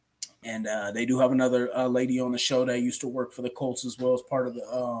 And they do have another lady on the show that used to work for the Colts as well as part of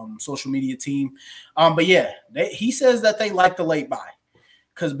the social media team. But yeah, he says that they like the late bye.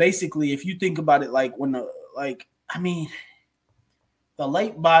 Because basically, if you think about it, the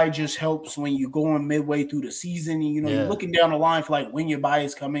late bye just helps when you're going midway through the season. You're looking down the line for when your bye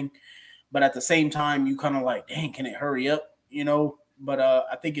is coming. But at the same time, you kind of dang, can it hurry up? But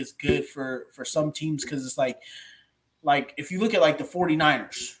I think it's good for some teams because it's like if you look at the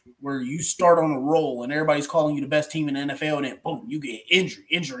 49ers, where you start on a roll and everybody's calling you the best team in the NFL, and then boom, you get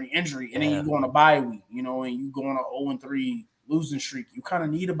injury, and then you go on a bye week, and you go on a 0-3 losing streak. You kind of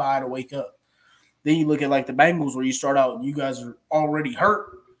need a bye to wake up. Then you look at the Bengals, where you start out and you guys are already hurt,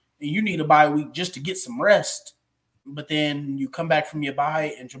 and you need a bye week just to get some rest. But then you come back from your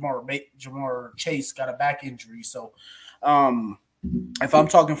bye, and Jamar Chase got a back injury. So, if I'm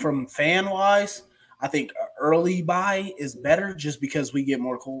talking from fan wise, I think early bye is better just because we get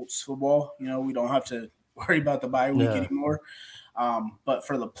more Colts football. We don't have to worry about the bye week anymore. But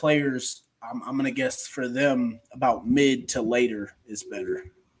for the players, I'm going to guess for them about mid to later is better.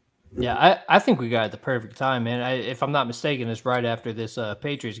 Yeah, I think we got it the perfect time, man. If I'm not mistaken, it's right after this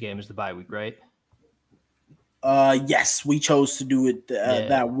Patriots game is the bye week, right? Yes, we chose to do it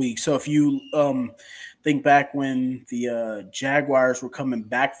that week. So if you think back when the Jaguars were coming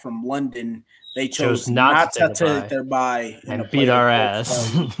back from London, they chose not to take their bye and beat our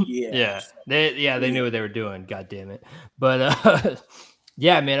ass. Yeah, they knew what they were doing. God damn it! But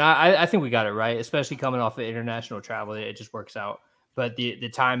yeah, man, I think we got it right, especially coming off of international travel. It just works out. But the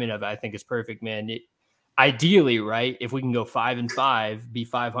timing of it, I think, is perfect, man. Ideally, right, if we can go 5-5, be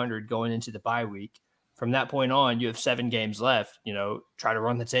 500 going into the bye week. From that point on, you have 7 games left. Try to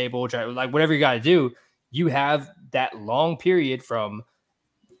run the table, whatever you got to do. You have that long period from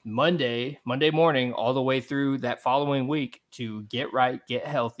Monday morning, all the way through that following week to get right, get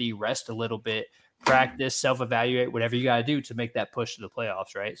healthy, rest a little bit, practice, self-evaluate, whatever you got to do to make that push to the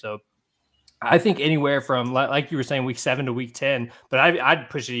playoffs, right? So I think anywhere from, like you were saying, week 7 to week 10, but I'd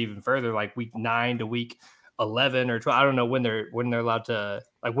push it even further, like week 9 to week 11 or 12. I don't know when they're allowed to,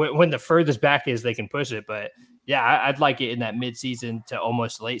 like when the furthest back is they can push it. But yeah, I'd like it in that mid-season to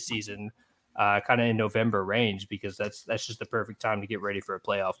almost late season, kind of in November range, because that's just the perfect time to get ready for a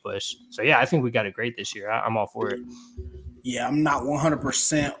playoff push. So yeah, I think we got it great this year. I'm all for it. Yeah, I'm not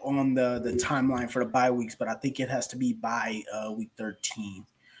 100% on the timeline for the bye weeks, but I think it has to be by week 13.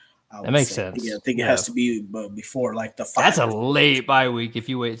 That makes sense. I think it has to be before like the 5. That's a late bye week if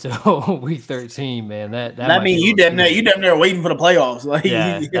you wait till week 13, man. That mean you damn near waiting for the playoffs. Like,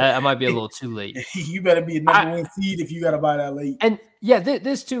 yeah, that might be a little too late. You better be a number 1 seed if you got to buy that late. And yeah,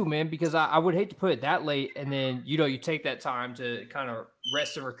 this too, man, because I would hate to put it that late, and then you take that time to kind of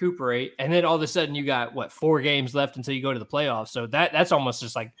rest and recuperate, and then all of a sudden you got 4 games left until you go to the playoffs. So that's almost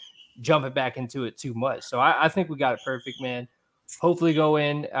just like jumping back into it too much. So I think we got it perfect, man. Hopefully go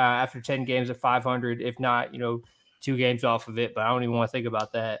in after 10 games at 500. If not, 2 games off of it, but I don't even want to think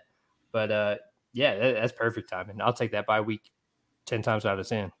about that. But yeah, that's perfect timing. I'll take that bye week 10 times out of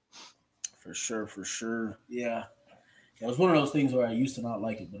 10. For sure. Yeah. It was one of those things where I used to not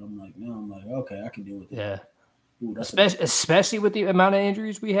like it, but I'm like, no, okay, I can deal with it. Yeah. Ooh, especially with the amount of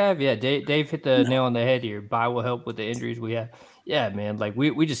injuries we have. Yeah, Dave hit the nail on the head here. Bye will help with the injuries we have. Yeah, man. Like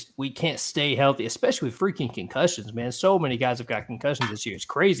we can't stay healthy, especially with freaking concussions, man. So many guys have got concussions this year. It's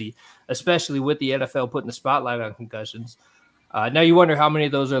crazy, especially with the NFL putting the spotlight on concussions. Now you wonder how many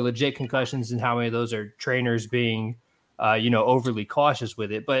of those are legit concussions and how many of those are trainers being, overly cautious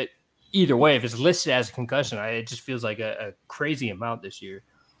with it. But either way, if it's listed as a concussion, it just feels like a crazy amount this year.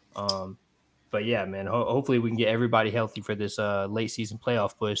 But yeah, man, hopefully we can get everybody healthy for this late season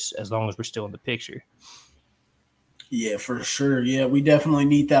playoff push as long as we're still in the picture. Yeah, for sure. Yeah, we definitely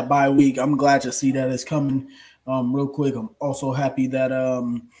need that bye week. I'm glad to see that it's coming real quick. I'm also happy that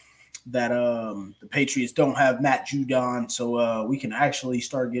the Patriots don't have Matt Judon, so we can actually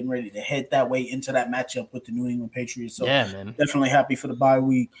start getting ready to head that way into that matchup with the New England Patriots. So yeah, man. Definitely happy for the bye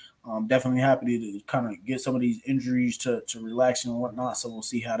week. Definitely happy to kind of get some of these injuries to relax and whatnot. So we'll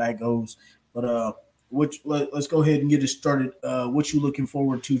see how that goes. But let's go ahead and get it started. What you looking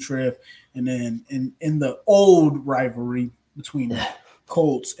forward to, Trev? And then in the old rivalry between the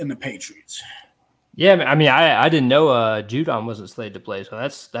Colts and the Patriots. Yeah, I mean, I didn't know Judon wasn't slated to play, so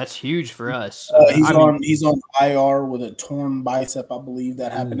that's huge for us. He's on IR with a torn bicep, I believe.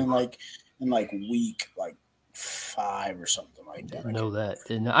 That happened in week 5 or something like that. Didn't know that.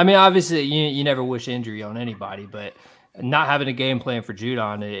 I mean, obviously, you never wish injury on anybody, but not having a game plan for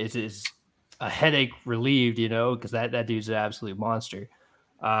Judon is a headache relieved, because that dude's an absolute monster.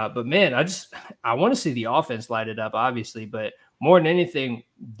 But man, I want to see the offense light it up, obviously, but more than anything,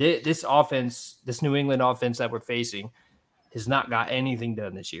 this New England offense that we're facing has not got anything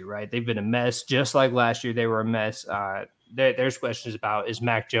done this year, right? They've been a mess, just like last year they were a mess. There's questions about, is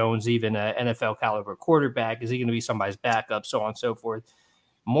Mac Jones even an NFL caliber quarterback? Is he going to be somebody's backup, so on and so forth?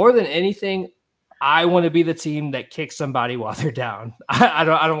 More than anything, I want to be the team that kicks somebody while they're down. I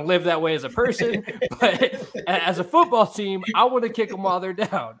don't live that way as a person, but as a football team, I want to kick them while they're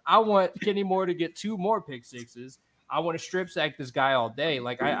down. I want Kenny Moore to get 2 more pick sixes. I want to strip sack this guy all day.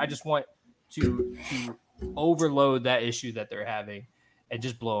 Like I just want to overload that issue that they're having and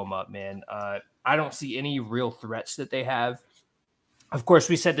just blow them up, man. I don't see any real threats that they have. Of course,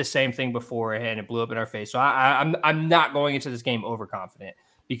 we said the same thing before and it blew up in our face. So I'm not going into this game overconfident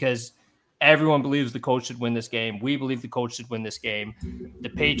because everyone believes the Colts should win this game. We believe the Colts should win this game. The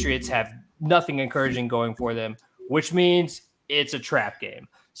Patriots have nothing encouraging going for them, which means it's a trap game.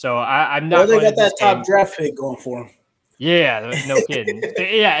 So I'm not. Well, they got that top draft pick going for them. Yeah, no kidding.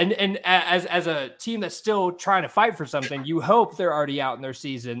 Yeah, and as a team that's still trying to fight for something, you hope they're already out in their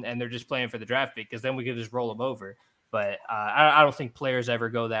season and they're just playing for the draft pick because then we can just roll them over. But I don't think players ever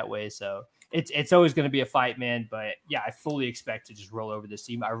go that way. So it's always going to be a fight, man. But yeah, I fully expect to just roll over this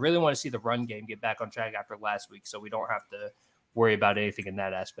team. I really want to see the run game get back on track after last week, so we don't have to worry about anything in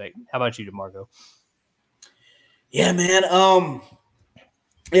that aspect. How about you, DeMarco? Yeah, man.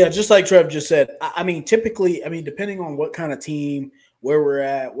 Yeah, just like Trev just said. I mean, typically, depending on what kind of team, where we're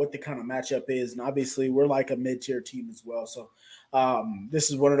at, what the kind of matchup is, and obviously we're like a mid-tier team as well. So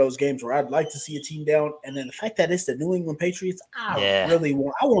this is one of those games where I'd like to see a team down, and then the fact that it's the New England Patriots, I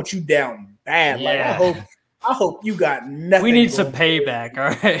want you down bad. Yeah. Like I hope you got nothing. We need some payback, all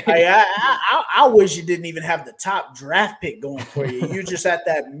right. I wish you didn't even have the top draft pick going for you. You're just at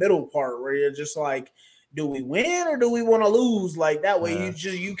that middle part where you're just like, do we win or do we want to lose? Like that way,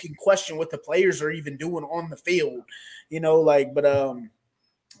 you can question what the players are even doing on the field, But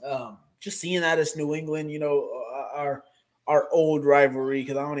just seeing that as New England, our old rivalry,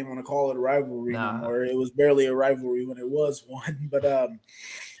 because I don't even want to call it a rivalry anymore. It was barely a rivalry when it was one. But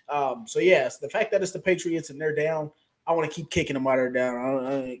so yes, the fact that it's the Patriots and they're down, I want to keep kicking them while they're down.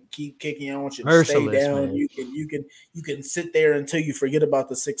 I keep kicking. I want you to stay down. Man. You can sit there until you forget about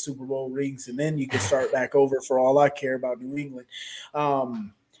the 6 Super Bowl rings, and then you can start back over. For all I care about New England.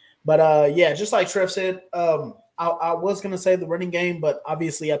 Yeah, just like Trev said, I was going to say the running game, but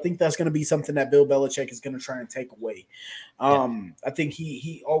obviously I think that's going to be something that Bill Belichick is going to try and take away. I think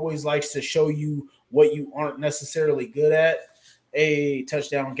he always likes to show you what you aren't necessarily good at. A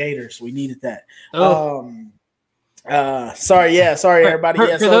touchdown Gators. We needed that. Sorry everybody.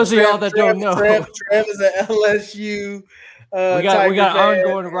 For those of y'all that don't know, Trev is at LSU. We got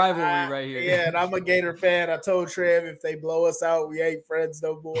ongoing rivalry right here. Yeah, and I'm a Gator fan. I told Trev if they blow us out, we ain't friends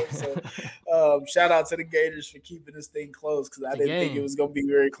no more. So shout out to the Gators for keeping this thing close, because I didn't think it was going to be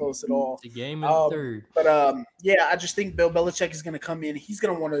very close at all. The game in the third. But yeah, I just think Bill Belichick is going to come in. He's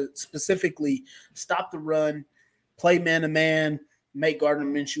going to want to specifically stop the run, play man-to-man, make Gardner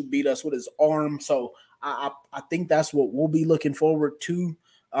Minshew beat us with his arm. So I think that's what we'll be looking forward to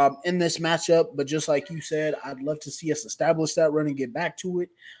in this matchup. But just like you said, I'd love to see us establish that run and get back to it.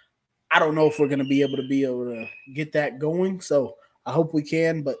 I don't know if we're going to be able to get that going. So I hope we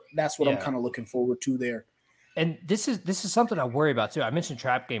can, but that's what I'm kind of looking forward to there. And this is something I worry about too. I mentioned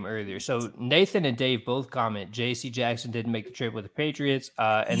trap game earlier. So Nathan and Dave both comment J.C. Jackson didn't make the trip with the Patriots,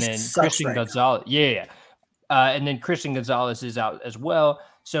 and then Christian Gonzalez. And then Christian Gonzalez is out as well.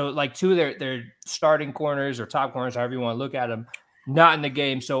 So like two of their starting corners or top corners, however you want to look at them, not in the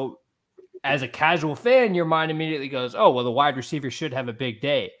game. So as a casual fan, your mind immediately goes, oh, well, the wide receiver should have a big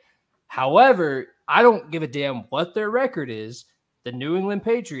day. However, I don't give a damn what their record is. The New England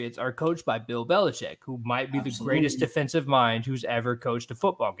Patriots are coached by Bill Belichick, who might be the greatest defensive mind who's ever coached a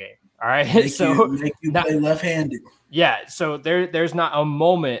football game. All right. Make you play left-handed. Yeah. So there's not a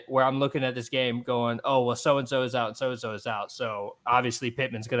moment where I'm looking at this game going, oh, well, so-and-so is out and so-and-so is out. So obviously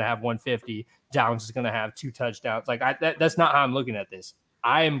Pittman's going to have 150. Downs is going to have 2 touchdowns. Like that's not how I'm looking at this.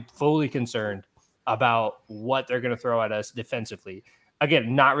 I am fully concerned about what they're going to throw at us defensively.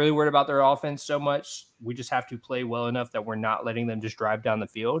 Again, not really worried about their offense so much. We just have to play well enough that we're not letting them just drive down the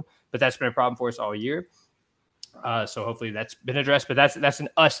field. But that's been a problem for us all year. So hopefully that's been addressed. But that's an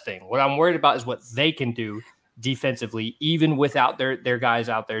us thing. What I'm worried about is what they can do defensively, even without their guys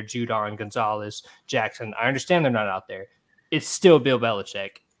out there, Judon, Gonzalez, Jackson. I understand they're not out there. It's still Bill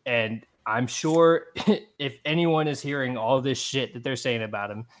Belichick. And I'm sure if anyone is hearing all this shit that they're saying about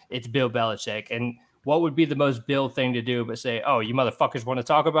him, it's Bill Belichick. And what would be the most Bill thing to do but say, oh, you motherfuckers want to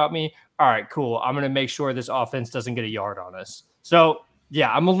talk about me? All right, cool. I'm going to make sure this offense doesn't get a yard on us. So,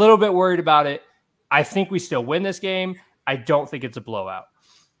 yeah, I'm a little bit worried about it. I think we still win this game. I don't think it's a blowout.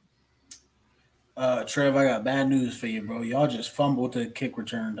 Trev, I got bad news for you, bro. Y'all just fumbled the kick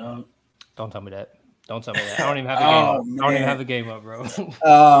return, dog. Don't tell me that. I don't even have the game up. I don't even have the game up, bro.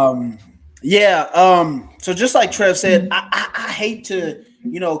 So just like Trev said, I hate to,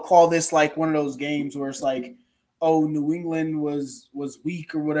 call this like one of those games where it's like, oh, New England was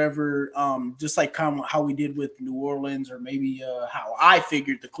weak or whatever. Just like kind of how we did with New Orleans, or maybe how I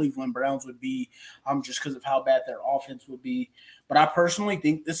figured the Cleveland Browns would be, just because of how bad their offense would be. But I personally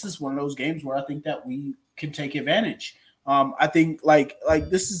think this is one of those games where I think that we can take advantage. I think like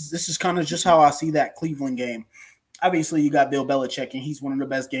this is kind of just how I see that Cleveland game. Obviously, you got Bill Belichick, and he's one of the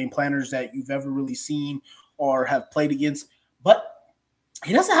best game planners that you've ever really seen or have played against. But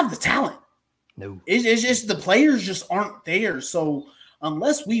he doesn't have the talent. No. It's just the players just aren't there. So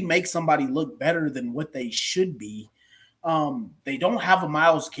unless we make somebody look better than what they should be, they don't have a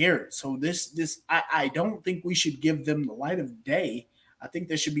Myles Garrett. So I don't think we should give them the light of day. I think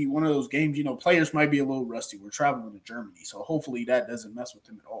this should be one of those games. Players might be a little rusty. We're traveling to Germany, so hopefully that doesn't mess with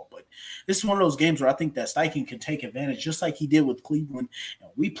them at all. But this is one of those games where I think that Steichen can take advantage, just like he did with Cleveland.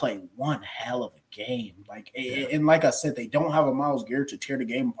 We played one hell of a game. And like I said, they don't have a Myles Garrett to tear the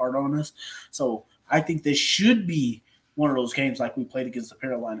game apart on us. So I think this should be one of those games like we played against the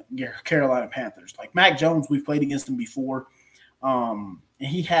Carolina Panthers. Like Mac Jones, we've played against him before. And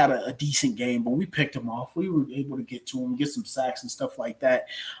he had a decent game, but we picked him off. We were able to get to him, get some sacks and stuff like that.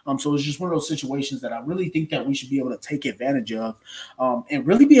 So it's just one of those situations that I really think that we should be able to take advantage of and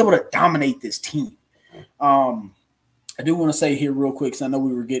really be able to dominate this team. I do want to say here real quick, because I know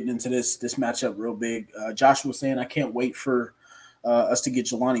we were getting into this matchup real big. Josh was saying, I can't wait for us to get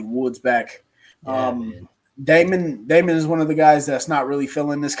Jelani Woods back. Damon is one of the guys that's not really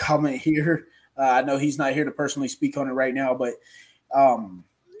feeling this comment here. I know he's not here to personally speak on it right now, but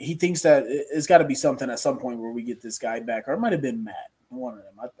he thinks that it's got to be something at some point where we get this guy back, or it might have been Matt, one of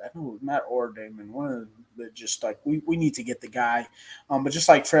them. I know it was Matt or Damon, one of them that just like we need to get the guy. But just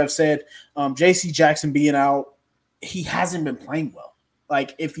like Trev said, J.C. Jackson being out, he hasn't been playing well.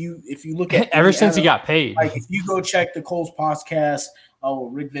 Like if you look at ever since he got paid, like if you go check the Coles podcast.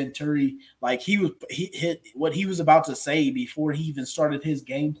 Rick Venturi, like he hit what he was about to say before he even started his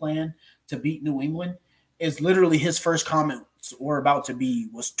game plan to beat New England is literally his first comments were about to be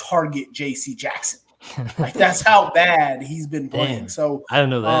was target J.C. Jackson. Like that's how bad he's been playing. Damn, so I don't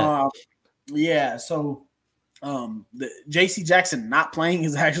know that. Yeah. So the J.C. Jackson not playing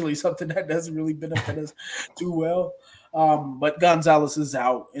is actually something that doesn't really benefit us too well. But Gonzalez is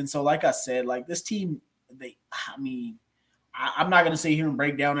out, and so like I said, like this team, I'm not going to sit here and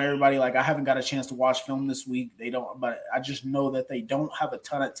break down everybody. Like I haven't got a chance to watch film this week. They don't, but I just know that they don't have a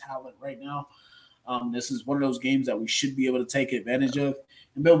ton of talent right now. This is one of those games that we should be able to take advantage of.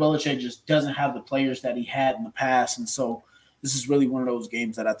 And Bill Belichick just doesn't have the players that he had in the past. And so this is really one of those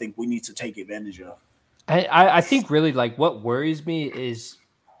games that I think we need to take advantage of. I think really like what worries me is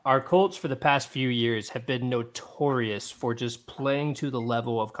our Colts for the past few years have been notorious for just playing to the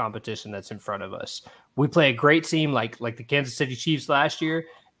level of competition that's in front of us. We play a great team like the Kansas City Chiefs last year,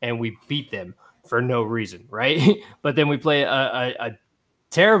 and we beat them for no reason, right? But then we play a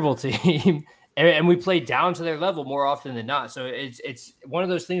terrible team, and we play down to their level more often than not. So it's one of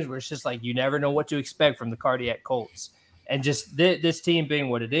those things where it's just like you never know what to expect from the Cardiac Colts. And just this team being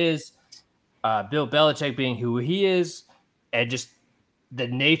what it is, Bill Belichick being who he is, and just the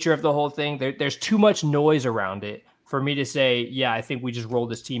nature of the whole thing, there's too much noise around it for me to say, yeah, I think we just roll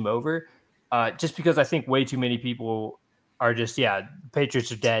this team over. Just because I think way too many people are just,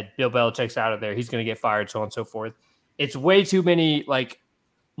 Patriots are dead. Bill Belichick's out of there. He's going to get fired, so on and so forth. It's way too many like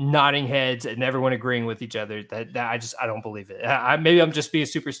nodding heads and everyone agreeing with each other that I don't believe it. Maybe I'm just being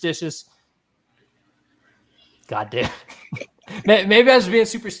superstitious. God damn. Maybe I was being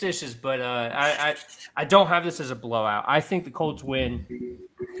superstitious, but I don't have this as a blowout. I think the Colts win,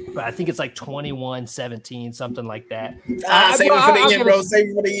 but I think it's like 21-17, something like that. Save it for the end, bro. Save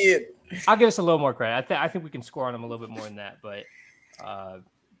it for the end. I'll give us a little more credit. I think we can score on them a little bit more than that, but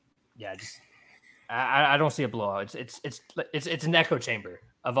I don't see a blowout. It's an echo chamber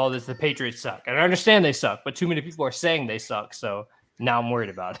of all this. The Patriots suck, and I understand they suck, but too many people are saying they suck, so now I'm worried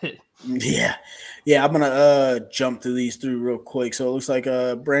about it. Yeah. I'm gonna jump through these real quick. So it looks like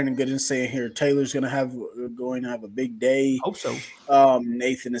Brandon Gooden's saying here Taylor's going to have a big day. Hope so.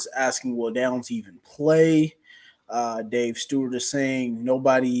 Nathan is asking, will Downs even play? Dave Stewart is saying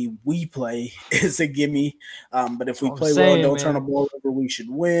nobody we play is a gimme. But if we play well, don't turn the ball over, we should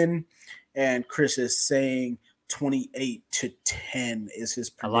win. And Chris is saying 28-10 is his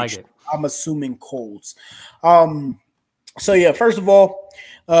prediction. I like it. I'm assuming Colts. So, yeah, first of all,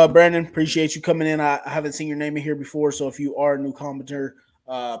 Brandon, appreciate you coming in. I haven't seen your name in here before, so if you are a new commenter,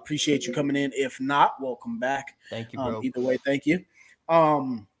 appreciate you coming in. If not, welcome back. Thank you, bro. Either way, thank you.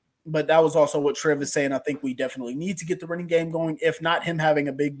 But that was also what Trev is saying. I think we definitely need to get the running game going. If not him having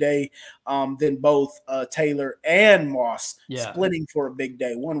a big day, then both Taylor and Moss splitting for a big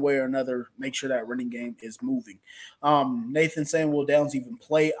day, one way or another, make sure that running game is moving. Nathan saying, will Downs even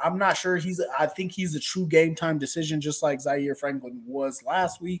play? I'm not sure. I think he's a true game time decision, just like Zaire Franklin was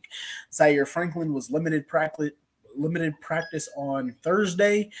last week. Zaire Franklin was limited practice on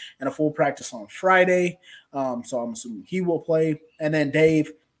Thursday and a full practice on Friday. So I'm assuming he will play. And then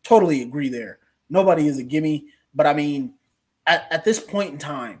Dave, totally agree there. Nobody is a gimme. But, I mean, at this point in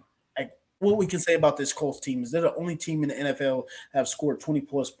time, what we can say about this Colts team is they're the only team in the NFL that have scored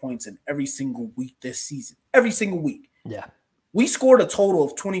 20-plus points in every single week this season. Every single week. Yeah. We scored a total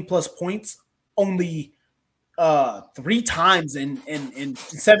of 20-plus points only 3 times in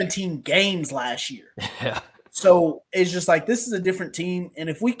 17 games last year. Yeah. So it's just like this is a different team, and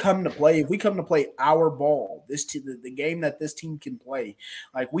if we come to play our ball, the game that this team can play,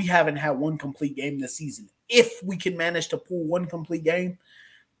 like we haven't had one complete game this season. If we can manage to pull one complete game,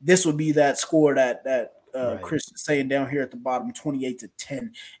 this would be that score that Right. Chris is saying down here at the bottom,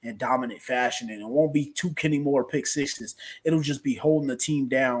 28-10 in dominant fashion, and it won't be too many more pick sixes. It'll just be holding the team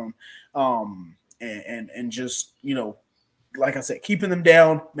down, and just like I said, keeping them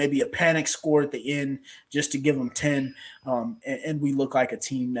down, maybe a panic score at the end just to give them 10. And we look like a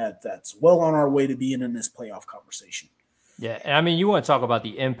team that's well on our way to being in this playoff conversation. Yeah, and I mean, you want to talk about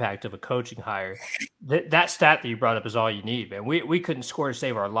the impact of a coaching hire. That stat that you brought up is all you need, man. We couldn't score to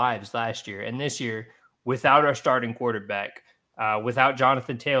save our lives last year. And this year, without our starting quarterback, without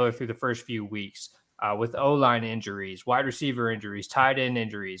Jonathan Taylor through the first few weeks, with O-line injuries, wide receiver injuries, tight end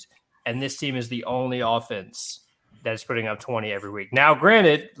injuries, and this team is the only offense that is putting up 20 every week. Now,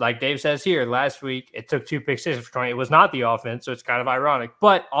 granted, like Dave says here, last week it took 2 pick sixes for 20. It was not the offense, so it's kind of ironic.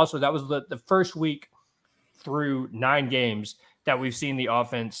 But also, that was the first week through 9 games that we've seen the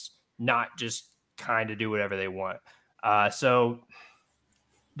offense not just kind of do whatever they want. So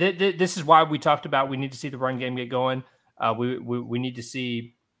this is why we talked about we need to see the run game get going. We need to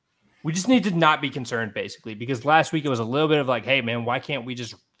see – we just need to not be concerned, basically, because last week it was a little bit of like, hey, man, why can't we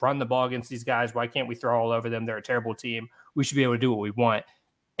just run the ball against these guys? Why can't we throw all over them? They're a terrible team. We should be able to do what we want.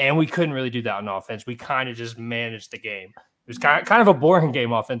 And we couldn't really do that on offense. We kind of just managed the game. It was kind of a boring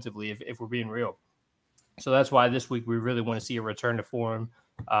game offensively, if we're being real. So that's why this week we really want to see a return to form,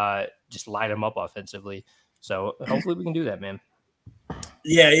 just light them up offensively. So hopefully we can do that, man.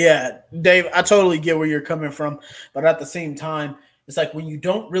 Yeah. Dave, I totally get where you're coming from. But at the same time, it's like when you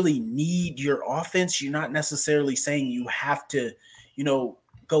don't really need your offense, you're not necessarily saying you have to,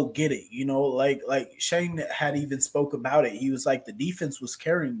 go get it. Like Shane had even spoke about it. He was like the defense was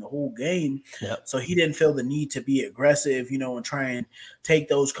carrying the whole game. Yep. So he didn't feel the need to be aggressive, and try and take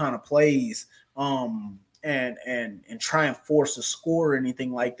those kind of plays. And try and force a score or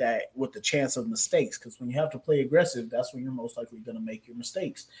anything like that with the chance of mistakes. Because when you have to play aggressive, that's when you're most likely going to make your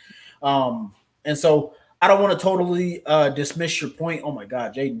mistakes. And so I don't want to totally dismiss your point. Oh my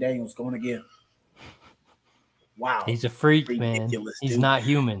God, Jaden Daniels going again. Wow. He's a freak, man. He's not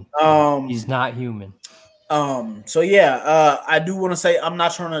human. He's not human. So yeah, I do want to say I'm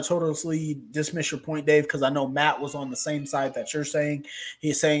not trying to totally dismiss your point, Dave, because I know Matt was on the same side that you're saying.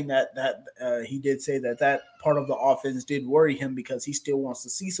 He's saying that he did say that part of the offense did worry him because he still wants to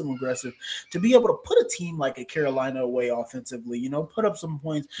see some aggressive to be able to put a team like a Carolina away offensively, put up some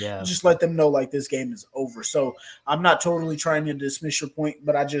points, just let them know like this game is over. So I'm not totally trying to dismiss your point,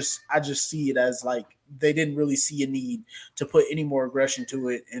 but I just see it as like they didn't really see a need to put any more aggression to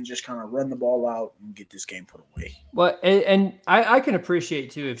it and just kind of run the ball out and get this game put away. Well, and I can appreciate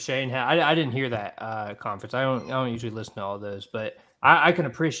too if Shane had. I didn't hear that conference. I don't usually listen to all those, but I can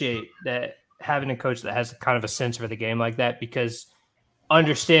appreciate that having a coach that has kind of a sense for the game like that, because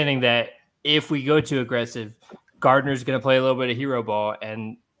understanding that if we go too aggressive, Gardner's going to play a little bit of hero ball,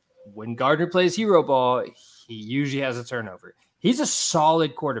 and when Gardner plays hero ball, he usually has a turnover. He's a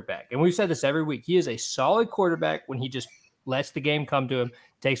solid quarterback, and we've said this every week. He is a solid quarterback when he just lets the game come to him,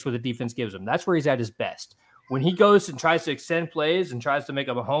 takes what the defense gives him. That's where he's at his best. When he goes and tries to extend plays and tries to make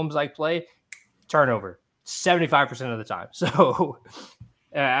a Mahomes-like play, turnover 75% of the time. So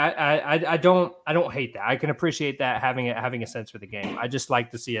I don't hate that. I can appreciate that having a sense for the game. I just like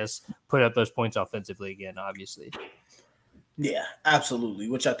to see us put up those points offensively again, obviously. Yeah, absolutely.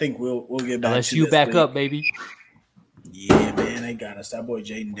 Which I think we'll get back Unless to. You back week. Up, baby. Yeah, man, they got us. That boy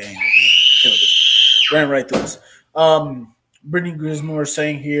Jaden Daniels, man, killed us. Ran right through us. Brittany Grismore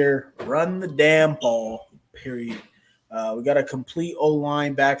saying here, run the damn ball, period. We got a complete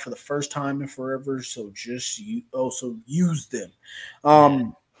O-line back for the first time in forever, so just use them.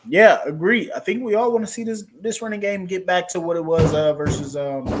 Yeah, agree. I think we all want to see this running game get back to what it was versus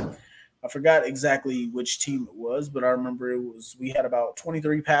I forgot exactly which team it was, but I remember we had about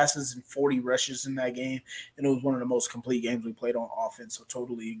 23 passes and 40 rushes in that game, and it was one of the most complete games we played on offense. So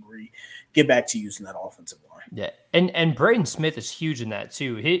totally agree. Get back to using that offensive line. Yeah, and Braden Smith is huge in that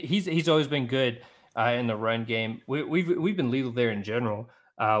too. He's always been good in the run game. We've been lethal there in general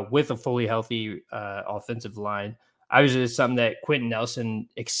with a fully healthy offensive line. Obviously, it's something that Quentin Nelson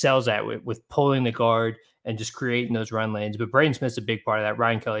excels at with pulling the guard and just creating those run lanes. But Braden Smith's a big part of that.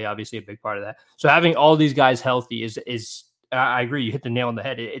 Ryan Kelly, obviously, a big part of that. So having all these guys healthy is I agree. You hit the nail on the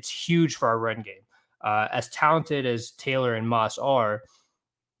head. It's huge for our run game. As talented as Taylor and Moss are,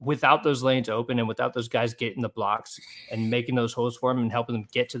 without those lanes open and without those guys getting the blocks and making those holes for them and helping them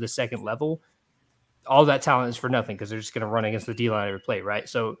get to the second level, all that talent is for nothing because they're just going to run against the D-line every play, right?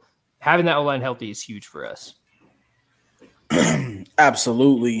 So having that O-line healthy is huge for us.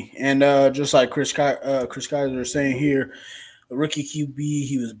 Absolutely. And just like Chris Kaiser is saying here, the rookie QB,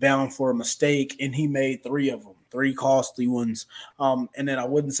 he was bound for a mistake, and he made three of them, three costly ones. And then I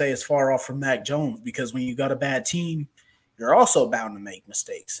wouldn't say it's far off from Mac Jones, because when you got a bad team, you're also bound to make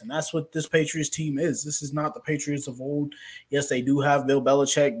mistakes. And that's what this Patriots team is. This is not the Patriots of old. Yes, they do have Bill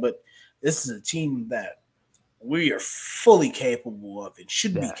Belichick, but this is a team that we are fully capable of and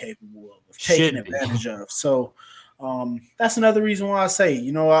should be capable of taking advantage of. So that's another reason why I say,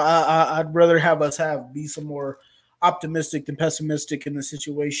 I'd rather have us be some more optimistic than pessimistic in the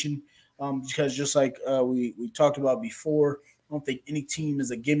situation, because just like we talked about before, I don't think any team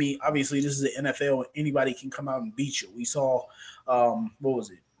is a gimme. Obviously, this is the NFL. Anybody can come out and beat you. We saw, what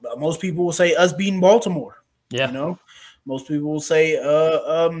was it? Most people will say us beating Baltimore. Yeah. Most people will say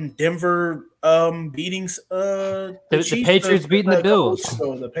Denver beating the Chiefs, Patriots beating the Bills.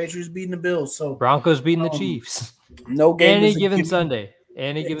 So the Patriots beating the Bills. So Broncos beating the Chiefs. No game any given Sunday.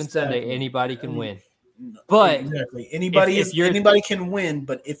 Sunday, anybody can win. But exactly, anybody can win.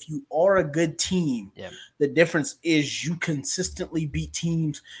 But if you are a good team, the difference is you consistently beat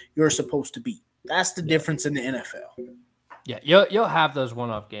teams you're supposed to beat. That's the difference in the NFL. Yeah, you'll have those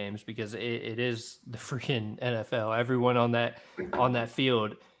one-off games because it is the freaking NFL. Everyone on that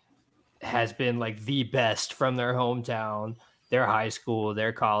field has been like the best from their hometown, their high school,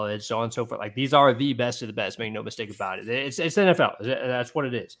 their college, so on and so forth. Like these are the best of the best. Make no mistake about it. It's NFL. That's what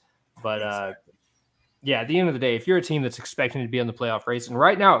it is. But at the end of the day, if you're a team that's expecting to be in the playoff race, and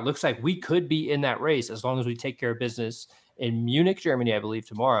right now it looks like we could be in that race as long as we take care of business in Munich, Germany, I believe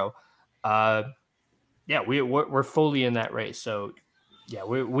tomorrow. We're fully in that race. So,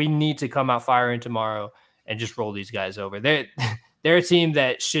 we need to come out firing tomorrow and just roll these guys over. They're a team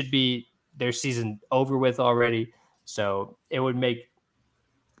that should be their season over with already. So it would make,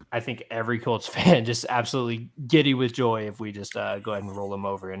 I think, every Colts fan just absolutely giddy with joy if we just go ahead and roll them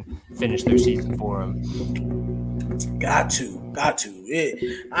over and finish their season for them. Got to.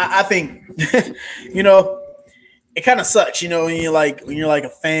 I think, it kind of sucks, when you're like a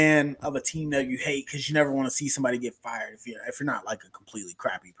fan of a team that you hate, because you never want to see somebody get fired if you're not like a completely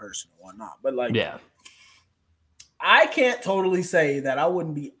crappy person or whatnot. But I can't totally say that I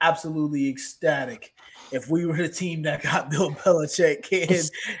wouldn't be absolutely ecstatic if we were the team that got Bill Belichick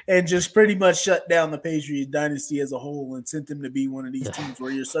and just pretty much shut down the Patriots dynasty as a whole and sent them to be one of these teams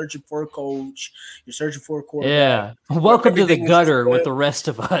where you're searching for a coach, you're searching for a quarterback. Yeah. Welcome to the gutter with the rest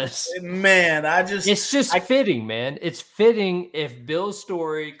of us. Man, it's just fitting, man. It's fitting if Bill's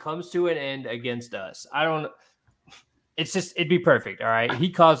story comes to an end against us. It'd be perfect. All right. He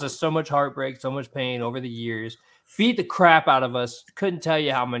caused us so much heartbreak, so much pain over the years, beat the crap out of us. Couldn't tell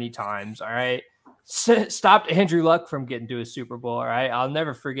you how many times. All right. Stopped Andrew Luck from getting to a Super Bowl. All right. I'll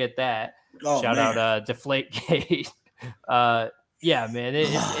never forget that. Shout out Deflategate. Man,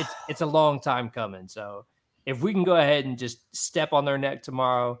 it's a long time coming. So if we can go ahead and just step on their neck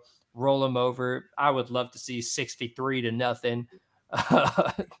tomorrow, roll them over, I would love to see 63-0.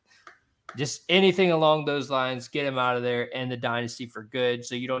 Just anything along those lines, get him out of there and the dynasty for good.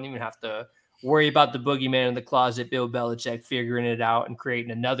 So you don't even have to worry about the boogeyman in the closet, Bill Belichick, figuring it out and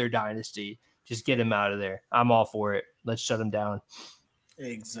creating another dynasty. Just get him out of there. I'm all for it. Let's shut him down.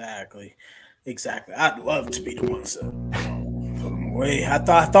 Exactly. I'd love to be the ones to put him away. I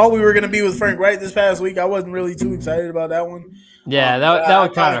thought we were going to be with Frank Wright this past week. I wasn't really too excited about that one. Yeah, that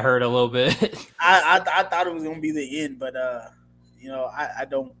would kind of hurt a little bit. I thought it was going to be the end, but I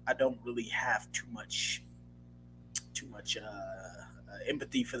don't really have too much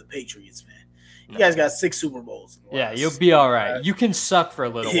empathy for the Patriots, man. You guys got 6 Super Bowls. Yeah, you'll be all right. You can suck for a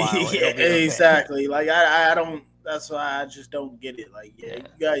little while. Exactly. Like I don't. That's why I just don't get it. Like, you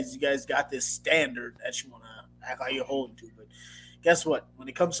guys got this standard that you want to act like you're holding to, but guess what? When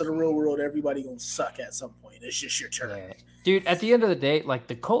it comes to the real world, everybody gonna suck at some point. It's just your turn, dude. At the end of the day, like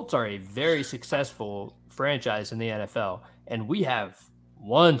the Colts are a very successful franchise in the NFL, and we have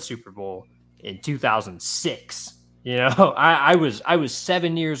won Super Bowl in 2006. I was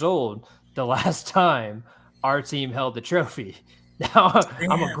 7 years old the last time our team held the trophy. Now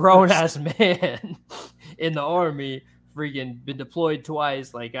I'm a grown-ass man in the Army, freaking been deployed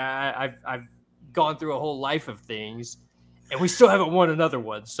twice. Like I've gone through a whole life of things, and we still haven't won another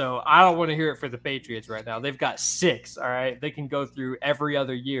one. So I don't want to hear it for the Patriots right now. They've got 6, all right? They can go through every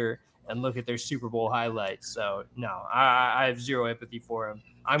other year and look at their Super Bowl highlights. So, no, I have zero empathy for them.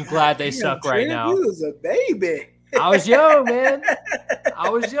 I'm glad they suck right now. You was a baby. I was young, man. I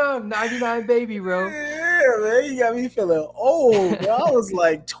was young. 99 baby, bro. man. You got me feeling old, bro. I was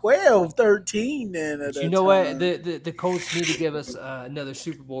like 12, 13 then at But you that know what? time. The Colts need to give us another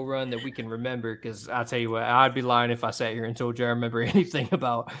Super Bowl run that we can remember. Because I'll tell you what, I'd be lying if I sat here and told you I remember anything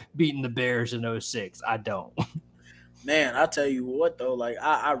about beating the Bears in 06. I don't. Man, I tell you what though, like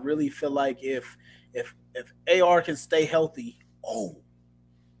I really feel like if AR can stay healthy,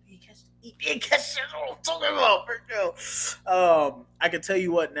 he catch it. Oh, talk about I can tell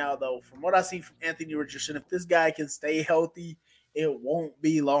you what now though, from what I see from Anthony Richardson, if this guy can stay healthy, it won't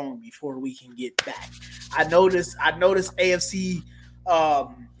be long before we can get back. I noticed AFC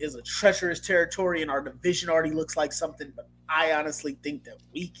is a treacherous territory, and our division already looks like something. But I honestly think that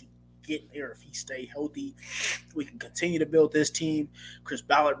we can get there if he stay healthy. We can continue to build this team. Chris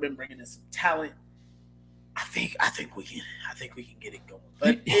Ballard been bringing in some talent. I think we can get it going.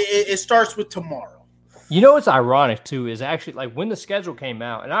 But it starts with tomorrow. You know what's ironic too is actually like when the schedule came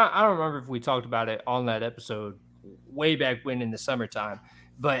out, and I don't remember if we talked about it on that episode way back when in the summertime,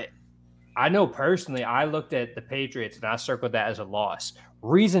 but I know personally I looked at the Patriots and I circled that as a loss.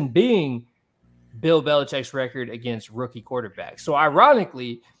 Reason being Bill Belichick's record against rookie quarterbacks. So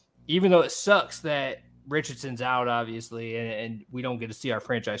ironically, even though it sucks that Richardson's out, obviously, and we don't get to see our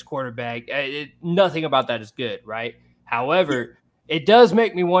franchise quarterback, nothing about that is good, right? However, it does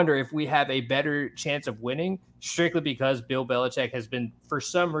make me wonder if we have a better chance of winning strictly because Bill Belichick has been, for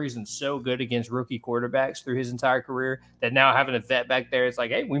some reason, so good against rookie quarterbacks through his entire career that now having a vet back there, it's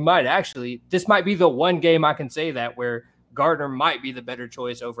like, hey, this might be the one game I can say that where Gardner might be the better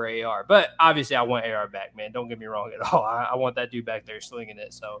choice over AR. But obviously, I want AR back, man. Don't get me wrong at all. I want that dude back there slinging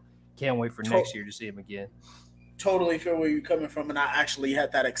it. So can't wait for next year to see him again. Totally feel where you're coming from, and I actually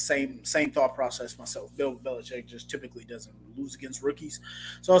had that same thought process myself. Bill Belichick just typically doesn't lose against rookies,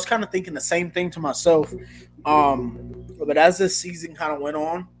 so I was kind of thinking the same thing to myself. But as this season kind of went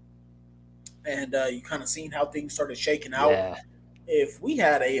on, and you kind of seen how things started shaking out, if we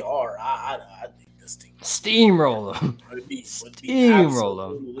had AR, I think this team steamroll them would be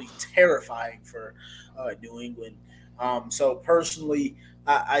absolutely terrifying for New England. So personally,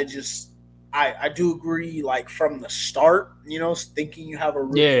 I do agree, like from the start, thinking you have a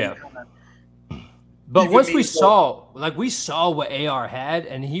really But once we saw what AR had,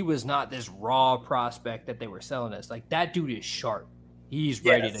 and he was not this raw prospect that they were selling us. Like that dude is sharp. He's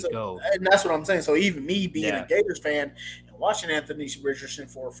ready to go. And that's what I'm saying. So even me being a Gators fan and watching Anthony Richardson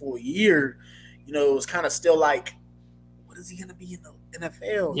for a full year, it was kind of still like, what is he going to be in the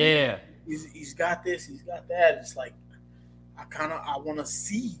NFL? Yeah. He's got this, he's got that. It's like, I want to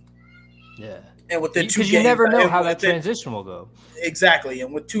see. Yeah. And within 2 games, you never know how that transition will go. Exactly.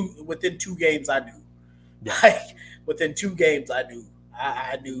 And within 2 games, I knew. Yeah. Like within 2 games, I knew.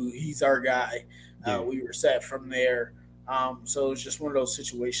 I knew he's our guy. We were set from there. So it's just one of those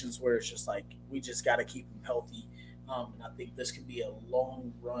situations where it's just like we just got to keep him healthy. And I think this could be a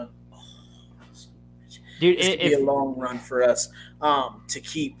long run. Dude, this could be a long run for us to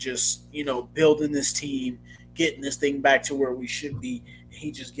keep just building this team, getting this thing back to where we should be. He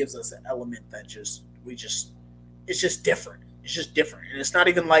just gives us an element that it's just different. It's just different. And it's not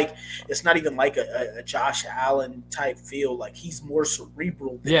even like a Josh Allen type feel. Like he's more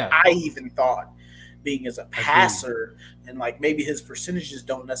cerebral than I even thought, being as a passer. And like maybe his percentages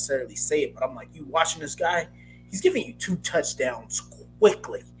don't necessarily say it, but I'm like, you watching this guy, he's giving you 2 touchdowns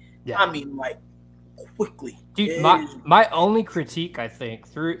quickly. Yeah. I mean, like quickly. Dude, my only critique, I think,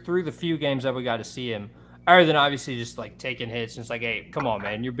 through the few games that we got to see him, other than obviously just like taking hits, and it's like, hey, come on,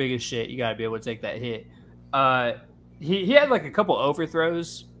 man, you're big as shit. You got to be able to take that hit. He had like a couple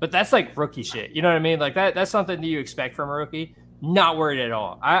overthrows, but that's like rookie shit. You know what I mean? Like that's something that you expect from a rookie. Not worried at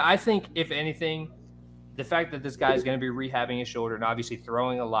all. I think if anything, the fact that this guy is going to be rehabbing his shoulder and obviously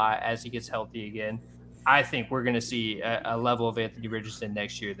throwing a lot as he gets healthy again, I think we're going to see a level of Anthony Richardson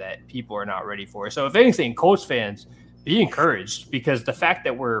next year that people are not ready for. So if anything, Colts fans, be encouraged, because the fact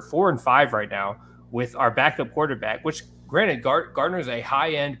that we're 4-5 right now with our backup quarterback, which granted Gardner is a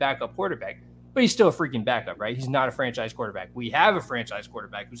high-end backup quarterback, but he's still a freaking backup, right? He's not a franchise quarterback. We have a franchise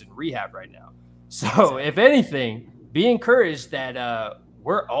quarterback who's in rehab right now. So if anything, be encouraged that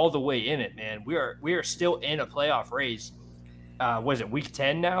we're all the way in it, man. We are still in a playoff race. Was it week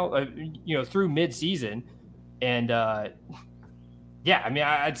 10 now? Through mid-season. And I mean,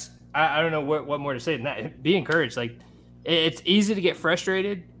 I don't know what more to say than that. Be encouraged. Like, it's easy to get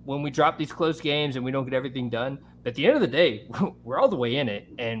frustrated when we drop these close games and we don't get everything done. But at the end of the day, we're all the way in it,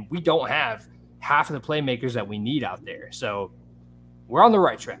 and we don't have half of the playmakers that we need out there. So we're on the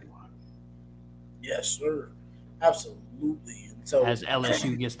right track. Yes, sir. Absolutely. And so as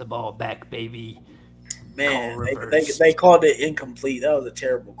LSU gets the ball back, baby. Man, they called it incomplete. That was a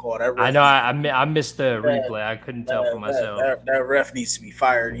terrible call. That ref I know. I missed the replay. I couldn't tell for myself. That ref needs to be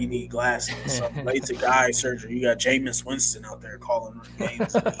fired. He need glasses. Some LASIK eye surgery. You got Jameis Winston out there calling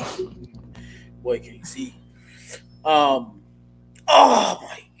games. Boy, can you see? Oh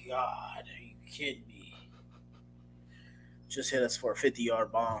my God, are you kidding me? Just hit us for a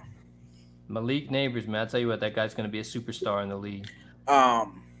 50-yard bomb. Malik Neighbors, man, I tell you what, that guy's going to be a superstar in the league.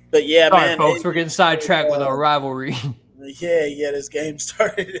 But yeah, sorry, man, folks, we're getting sidetracked with our rivalry. Yeah, this game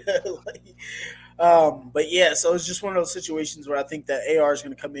started. But yeah, so it's just one of those situations where I think that AR is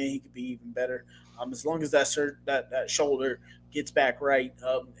going to come in. He could be even better. As long as that shoulder gets back right.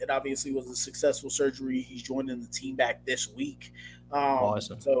 It obviously was a successful surgery. He's joining the team back this week.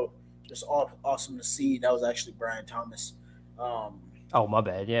 Awesome. So just awesome to see. That was actually Brian Thomas. Oh, my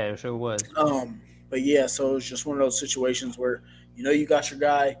bad. Yeah, it sure was. But yeah, so it's just one of those situations where you got your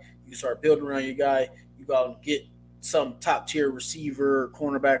guy, you start building around your guy, you go out and get some top tier receiver or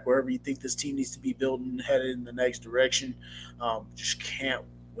cornerback, wherever you think this team needs to be building, headed in the next direction. Just can't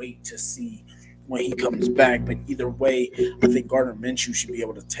wait to see when he comes back. But either way, I think Gardner Minshew should be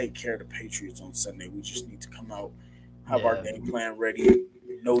able to take care of the Patriots on Sunday. We just need to come out, have our game plan ready,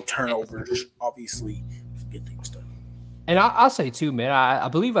 no turnovers, obviously, get things done. And I'll say too, man, I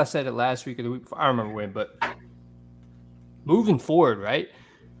believe I said it last week or the week before. I don't remember when, but moving forward, right?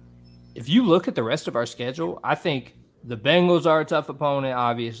 If you look at the rest of our schedule, I think the Bengals are a tough opponent,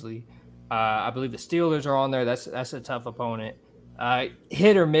 obviously. I believe the Steelers are on there. That's a tough opponent.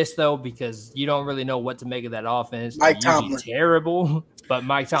 Hit or miss, though, because you don't really know what to make of that offense. Mike Tomlin. Terrible, but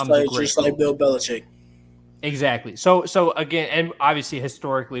Mike Tomlin's great. Just like Bill Belichick. Exactly. So again, and obviously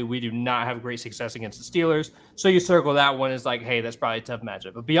historically, we do not have great success against the Steelers. So you circle that one as like, hey, that's probably a tough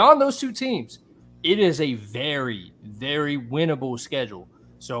matchup. But beyond those two teams, it is a very, very winnable schedule.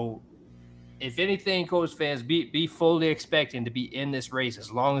 So if anything, Colts fans, be fully expecting to be in this race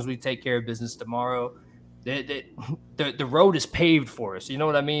as long as we take care of business tomorrow. The road is paved for us. You know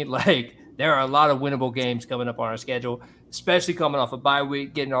what I mean? Like, there are a lot of winnable games coming up on our schedule, especially coming off a bye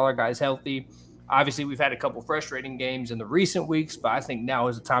week, getting all our guys healthy. Obviously, we've had a couple frustrating games in the recent weeks, but I think now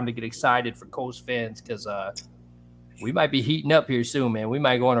is the time to get excited for Colts fans because we might be heating up here soon, man. We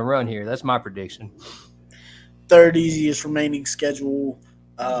might go on a run here. That's my prediction. Third easiest remaining schedule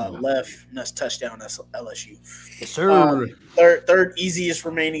left, and that's touchdown. That's LSU. Yes, sir. Third easiest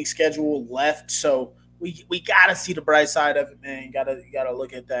remaining schedule left. So we got to see the bright side of it, man. You gotta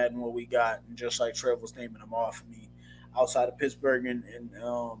look at that and what we got. And just like Trev was naming them off, I mean, outside of Pittsburgh and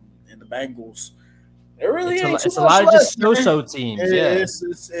the Bengals, there really ain't it's a lot of just so teams.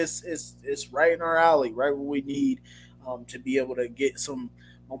 It's right in our alley, right where we need to be able to get some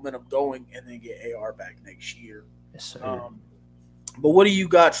momentum going and then get AR back next year. Yes, sir. But what do you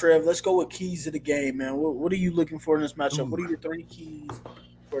got, Trev? Let's go with keys of the game, man. What are you looking for in this matchup? What are your 3 keys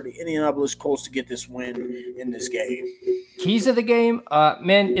for the Indianapolis Colts to get this win in this game? Keys of the game?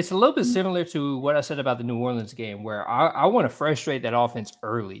 Man, it's a little bit similar to what I said about the New Orleans game, where I want to frustrate that offense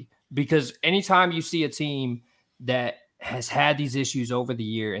early. Because anytime you see a team that has had these issues over the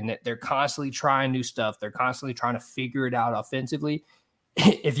year and that they're constantly trying new stuff, they're constantly trying to figure it out offensively,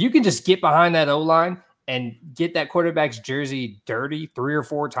 if you can just get behind that O-line and get that quarterback's jersey dirty 3 or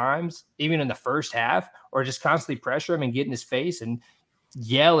 4 times, even in the first half, or just constantly pressure him and get in his face and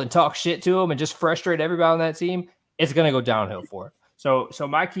yell and talk shit to him and just frustrate everybody on that team, it's going to go downhill for him. So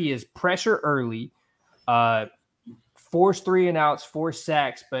my key is pressure early, force 3 and outs, force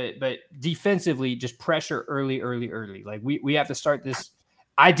sacks, but defensively, just pressure early. Like we have to start this.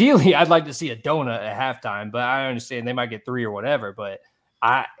 Ideally, I'd like to see a donut at halftime, but I understand they might get 3 or whatever. But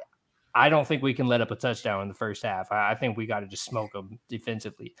I don't think we can let up a touchdown in the first half. I think we got to just smoke them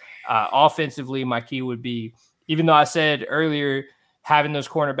defensively. Offensively, my key would be, even though I said earlier having those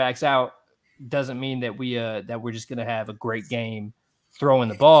cornerbacks out doesn't mean that we're just going to have a great game throwing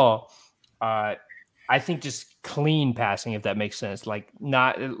the ball. I think just clean passing, if that makes sense. Like,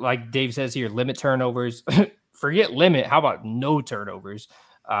 not like Dave says here, limit turnovers. Forget limit. How about no turnovers?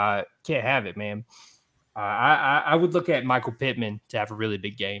 Can't have it, man. I would look at Michael Pittman to have a really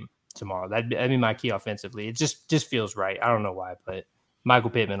big game tomorrow. That'd be my key offensively. It just feels right. I don't know why, but Michael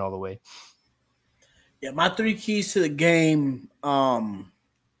Pittman all the way. Yeah, my 3 keys to the game.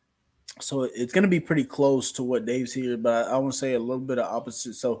 So it's going to be pretty close to what Dave's here, but I want to say a little bit of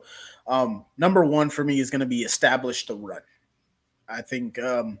opposite. So number 1 for me is going to be establish the run. I think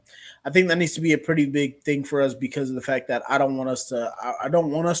that needs to be a pretty big thing for us because of the fact that I don't want us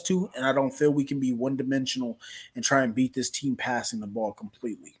to, and I don't feel we can be one-dimensional and try and beat this team passing the ball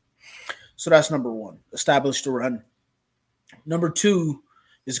completely. So that's number 1, establish the run. Number 2,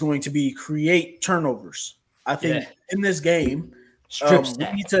 is going to be create turnovers. I think in this game,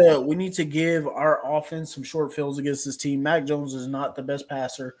 we need to give our offense some short fields against this team. Mac Jones is not the best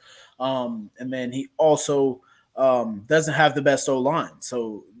passer, and then he also doesn't have the best O-line.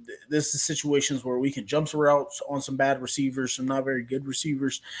 So this is situations where we can jump some routes on some bad receivers, some not very good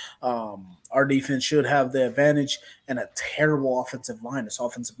receivers. Our defense should have the advantage, and a terrible offensive line. This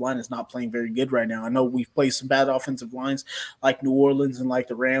offensive line is not playing very good right now. I know we've played some bad offensive lines like New Orleans and like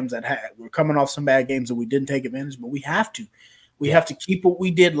the Rams we're coming off some bad games and we didn't take advantage, but we have to. We have to keep what we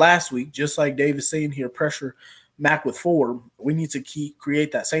did last week, just like Dave is saying here, pressure Mac with 4. We need to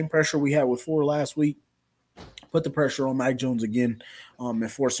create that same pressure we had with 4 last week. Put the pressure on Mac Jones again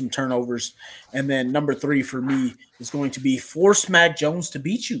and force some turnovers. And then number 3 for me is going to be force Mac Jones to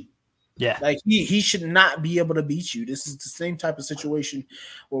beat you. Yeah. Like he should not be able to beat you. This is the same type of situation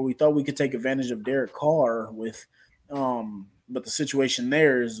where we thought we could take advantage of Derek Carr with but the situation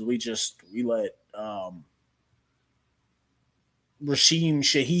there is we let Rasheem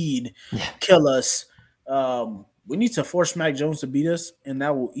Shaheed kill us. We need to force Mac Jones to beat us, and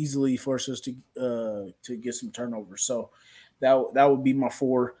that will easily force us to get some turnovers. So that would be my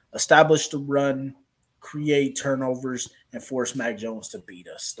 4: establish the run, create turnovers, and force Mac Jones to beat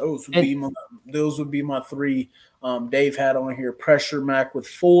us. Those would be my 3. Dave had on here: pressure Mac with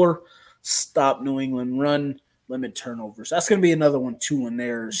 4, stop New England run, limit turnovers. That's going to be another one too in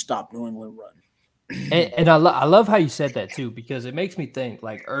there: stop New England run. And I love how you said that too, because it makes me think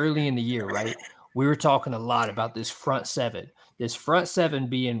like early in the year, right? We were talking a lot about this front 7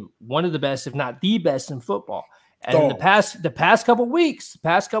 being one of the best, if not the best in football. And the past couple weeks,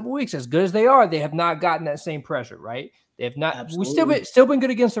 as good as they are, they have not gotten that same pressure, right? They have not. Absolutely. We've still been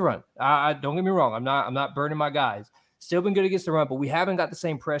good against the run. Don't get me wrong. I'm not burning my guys. Still been good against the run, but we haven't got the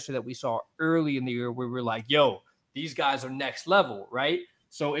same pressure that we saw early in the year where we're like, yo, these guys are next level, right?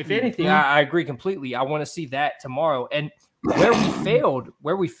 So if anything, I agree completely. I want to see that tomorrow. And where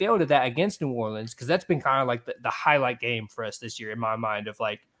we failed at that against New Orleans, because that's been kind of like the highlight game for us this year in my mind, of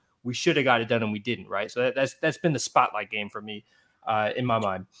like we should have got it done and we didn't, right? So that's been the spotlight game for me in my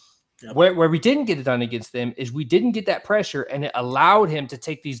mind. Yep. Where we didn't get it done against them is we didn't get that pressure, and it allowed him to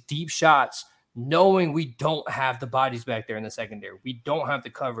take these deep shots, knowing we don't have the bodies back there in the secondary. We don't have the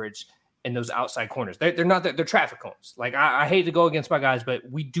coverage in those outside corners. They're not they're traffic cones. Like I hate to go against my guys, but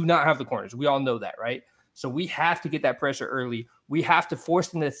we do not have the corners. We all know that, right? So we have to get that pressure early. We have to force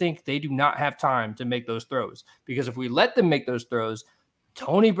them to think they do not have time to make those throws, because if we let them make those throws,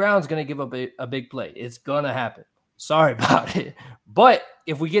 Tony Brown's going to give up a big play. It's going to happen. Sorry about it. But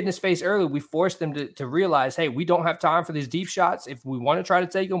if we get in his face early, we force them to realize, hey, we don't have time for these deep shots. If we want to try to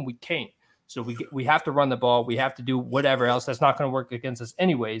take them, we can't. So we have to run the ball. We have to do whatever else. That's not going to work against us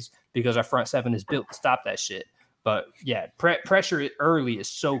anyways, because our front 7 is built to stop that shit. But yeah, pressure early is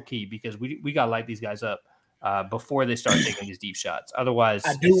so key, because we got to light these guys up before they start taking these deep shots. Otherwise,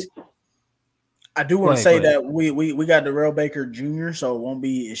 I do want to say that we got Darrell Baker Jr., so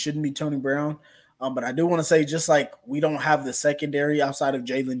it shouldn't be Tony Brown. But I do want to say, just like we don't have the secondary outside of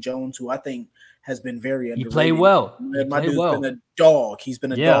Jalen Jones, who I think has been very underrated. He played well. My dude's been a dog. He's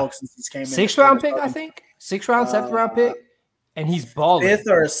been a dog since he's came in. 6th round pick, I think. 6th round, 7th round pick. And he's balling. 5th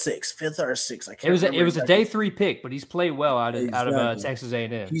or 6th. I can't remember. It was a day 3 pick, but he's played well out of Texas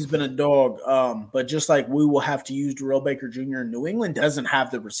A&M. He's been a dog. But just like we will have to use Darrell Baker Jr., New England doesn't have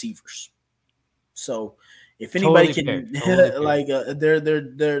the receivers. So if anybody they're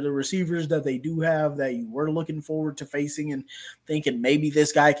the receivers that they do have that you were looking forward to facing and thinking maybe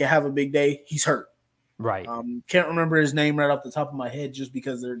this guy can have a big day, he's hurt. Right. Can't remember his name right off the top of my head, just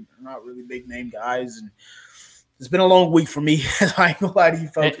because they're not really big name guys, and it's been a long week for me. I ain't gonna lie to you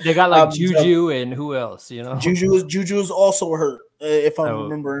folks. They got like Juju and who else? Juju is also hurt, if I'm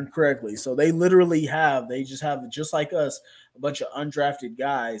remembering correctly. So they literally just like us, a bunch of undrafted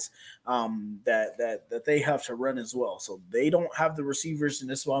guys that they have to run as well. So they don't have the receivers, and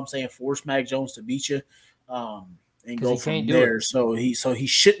this is why I'm saying force Mac Jones to beat you and go from there. So he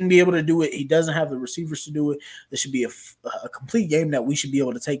shouldn't be able to do it. He doesn't have the receivers to do it. This should be a complete game that we should be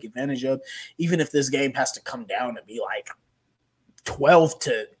able to take advantage of, even if this game has to come down to be like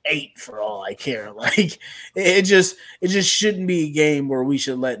 12-8 for all I care. Like it just shouldn't be a game where we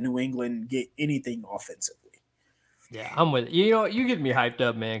should let New England get anything offensively. Yeah, I'm with you. You get me hyped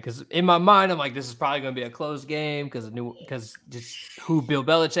up, man, because in my mind, I'm like, this is probably going to be a close game because just who Bill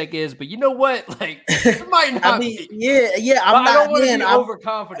Belichick is. But you know what? Like, it might not be. Yeah. I don't want to be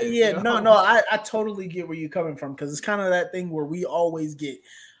overconfident. Yeah, no. I totally get where you're coming from, because it's kind of that thing where we always get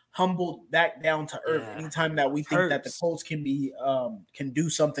humbled back down to earth anytime that we think that the Colts can do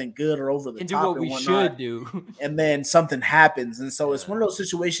something good or over the top what we should do. And then something happens. And so it's one of those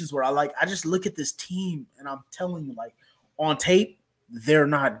situations where I just look at this team and I'm telling you, like, on tape, they're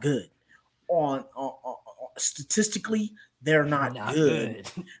not good. On statistically, they're not good.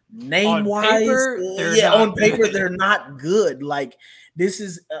 Name wise, on paper, they're not good. Like, this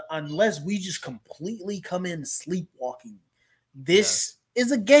is unless we just completely come in sleepwalking. This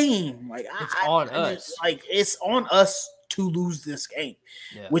is a game. Like, it's on us. It's on us to lose this game,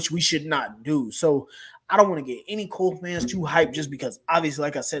 which we should not do. So I don't want to get any Colts fans too hyped just because, obviously,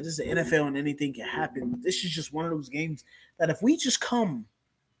 like I said, this is the NFL and anything can happen. But this is just one of those games that if we just come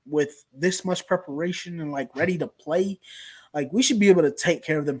with this much preparation and like ready to play, like, we should be able to take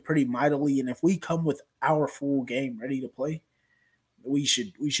care of them pretty mightily. And if we come with our full game ready to play, we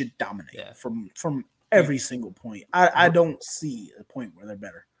should dominate from every single point. I don't see a point where they're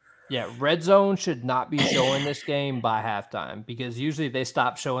better. Yeah, red zone should not be showing this game by halftime because usually they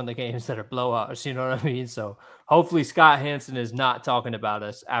stop showing the games that are blowouts. You know what I mean? So hopefully Scott Hansen is not talking about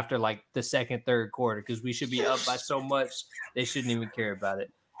us after like the second, third quarter because we should be up by so much they shouldn't even care about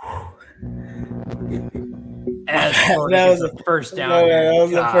it. That was the first down. That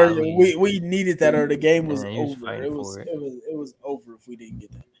was the first. We needed that, or the game was over. It was over if we didn't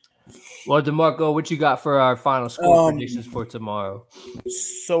get that. Well, DeMarco, what you got for our final score predictions for tomorrow?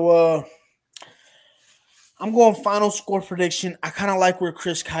 So, I'm going final score prediction. I kind of like where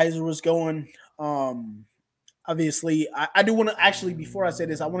Chris Kaiser was going. Obviously, I do want to actually, before I say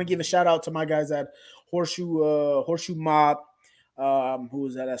this, I want to give a shout out to my guys at Horseshoe Mob. Who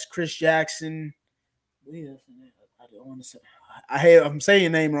is that? That's Chris Jackson. I don't want to say. I'm saying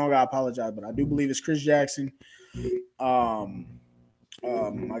your name wrong. I apologize, but I do believe it's Chris Jackson.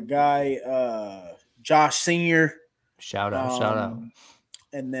 My guy, Josh Senior. Shout out.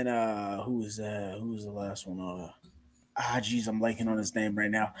 And then who was the last one? Geez, I'm blanking on his name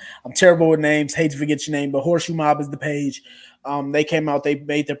right now. I'm terrible with names. Hate to forget your name, but Horseshoe Mob is the page. They came out, they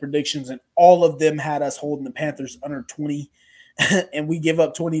made their predictions, and all of them had us holding the Panthers under 20. And we give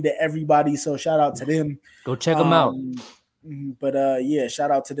up 20 to everybody. So shout out to them. Go check them out. But yeah,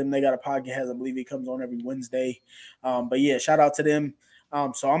 shout out to them. They got a podcast. I believe it comes on every Wednesday. But yeah, shout out to them.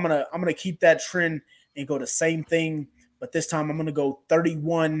 So I'm gonna keep that trend and go the same thing, but this time I'm gonna go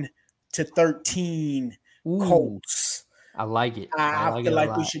 31-13 Colts. I like it. I feel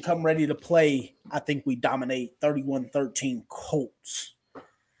like we should come ready to play. I think we dominate 31-13 Colts.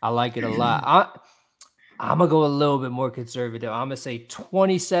 I like it a lot. I'm gonna go a little bit more conservative. I'm gonna say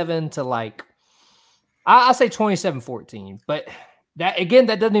 27 to like I'll say 27-14, but that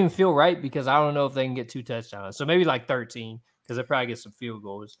doesn't even feel right because I don't know if they can get 2 touchdowns. So maybe like 13 because they probably get some field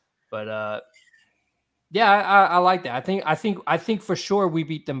goals. But yeah, I like that. I think for sure we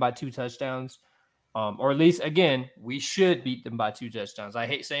beat them by 2 touchdowns. Or at least, again, we should beat them by 2 touchdowns. I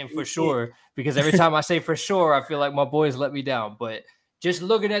hate saying for sure because every time I say for sure, I feel like my boys let me down. But just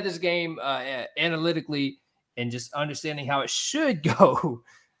looking at this game analytically and just understanding how it should go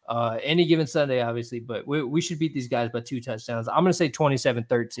any given Sunday, obviously. But we should beat these guys by 2 touchdowns. I'm going to say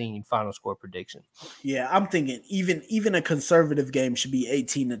 27-13 final score prediction. Yeah, I'm thinking even a conservative game should be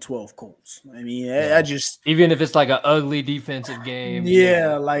 18-12 Colts. I mean, I just even if it's like an ugly defensive game.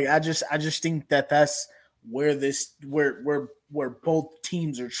 Yeah, like I just think that's where where both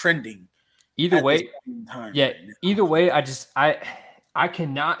teams are trending. Either way, either way, I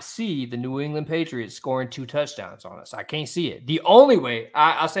cannot see the New England Patriots scoring 2 touchdowns on us. I can't see it. The only way,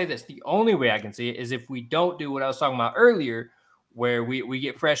 I'll say this, the only way I can see it is if we don't do what I was talking about earlier, where we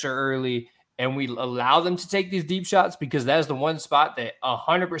get pressure early and we allow them to take these deep shots because that is the one spot that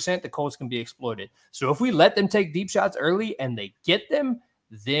 100% the Colts can be exploited. So if we let them take deep shots early and they get them,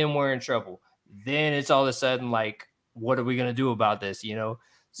 then we're in trouble. Then it's all of a sudden like, what are we going to do about this, you know?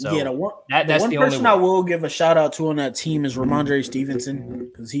 So yeah, that's the one person I will give a shout out to on that team is Ramondre Stevenson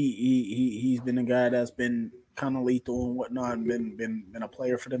because he's been a guy that's been kind of lethal and whatnot and been a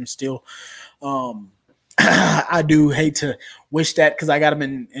player for them still. I do hate to wish that because I got him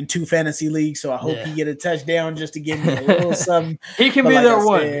in 2 fantasy leagues, so I hope he get a touchdown just to give me a little something. He can be there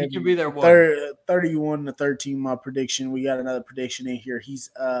one. He can be there one. 31-13, my prediction. We got another prediction in here. He's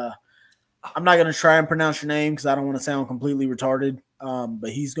I'm not gonna try and pronounce your name because I don't want to sound completely retarded.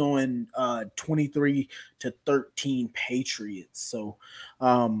 But he's going 23-13 Patriots. So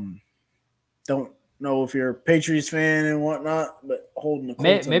don't know if you're a Patriots fan and whatnot, but holding the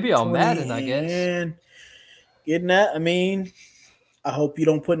Colts maybe on Madden, I guess. Getting that. I mean, I hope you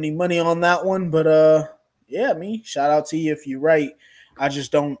don't put any money on that one, but yeah, shout out to you if you're right. I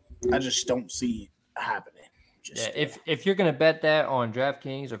just don't see it happening. If you're gonna bet that on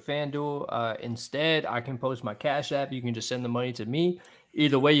DraftKings or FanDuel, instead I can post my Cash App. You can just send the money to me.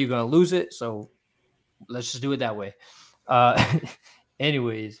 Either way, you're gonna lose it. So let's just do it that way.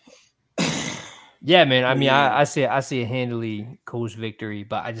 Anyways, yeah, man. I mean, I see a handily Colts victory,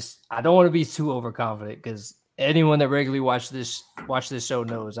 but I don't want to be too overconfident because anyone that regularly watch this show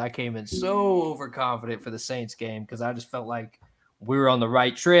knows I came in so overconfident for the Saints game because I just felt like we were on the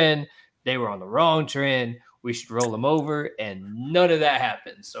right trend, they were on the wrong trend. We should roll them over, and none of that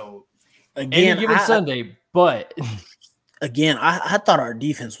happened. So again, any given Sunday, but again, I thought our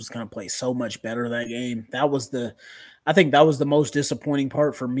defense was going to play so much better that game. I think that was the most disappointing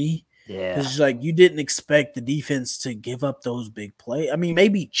part for me. Yeah, because like you didn't expect the defense to give up those big plays. I mean,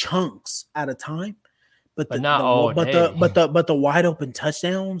 maybe chunks at a time, but the wide open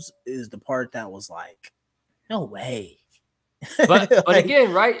touchdowns is the part that was like, no way. But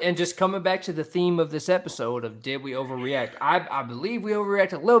again, right, and just coming back to the theme of this episode of did we overreact? I believe we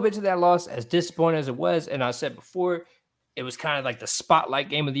overreacted a little bit to that loss, as disappointing as it was. And I said before, it was kind of like the spotlight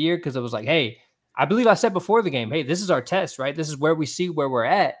game of the year because it was like, hey, I believe I said before the game, hey, this is our test, right? This is where we see where we're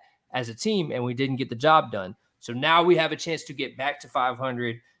at as a team, and we didn't get the job done. So now we have a chance to get back to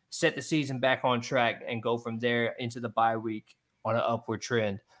 500, set the season back on track, and go from there into the bye week on an upward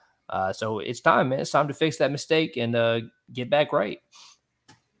trend. So it's time, man. It's time to fix that mistake and get back right.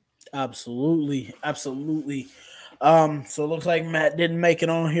 Absolutely. So it looks like Matt didn't make it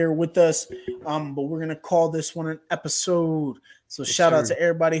on here with us, but we're going to call this one an episode. So shout out to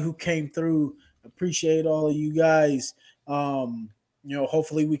everybody who came through. Appreciate all of you guys.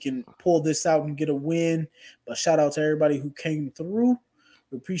 Hopefully we can pull this out and get a win, but shout out to everybody who came through.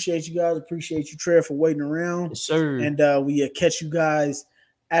 We appreciate you guys. Appreciate you, Trev, for waiting around. Yes, sir. And we catch you guys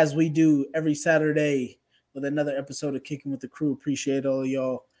as we do every Saturday with another episode of Kicking with the Crew. Appreciate all of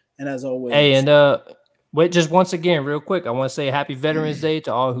y'all. And as always. Hey, and wait, just once again, real quick, I want to say Happy Veterans Day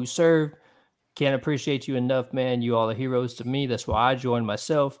to all who served. Can't appreciate you enough, man. You all are heroes to me. That's why I joined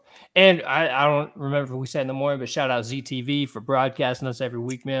myself. And I don't remember if we said in the morning, but shout out ZTV for broadcasting us every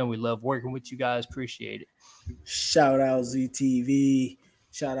week, man. We love working with you guys. Appreciate it. Shout out ZTV.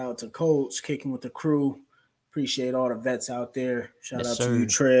 Shout out to Coach Kicking with the Crew. Appreciate all the vets out there. Shout out to you,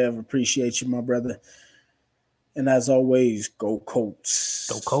 Trev. Appreciate you, my brother. And as always, go Colts.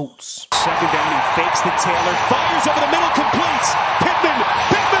 Go Colts. Second down, he fakes the Taylor. Fires over the middle, completes.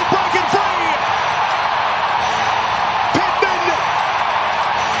 Pittman.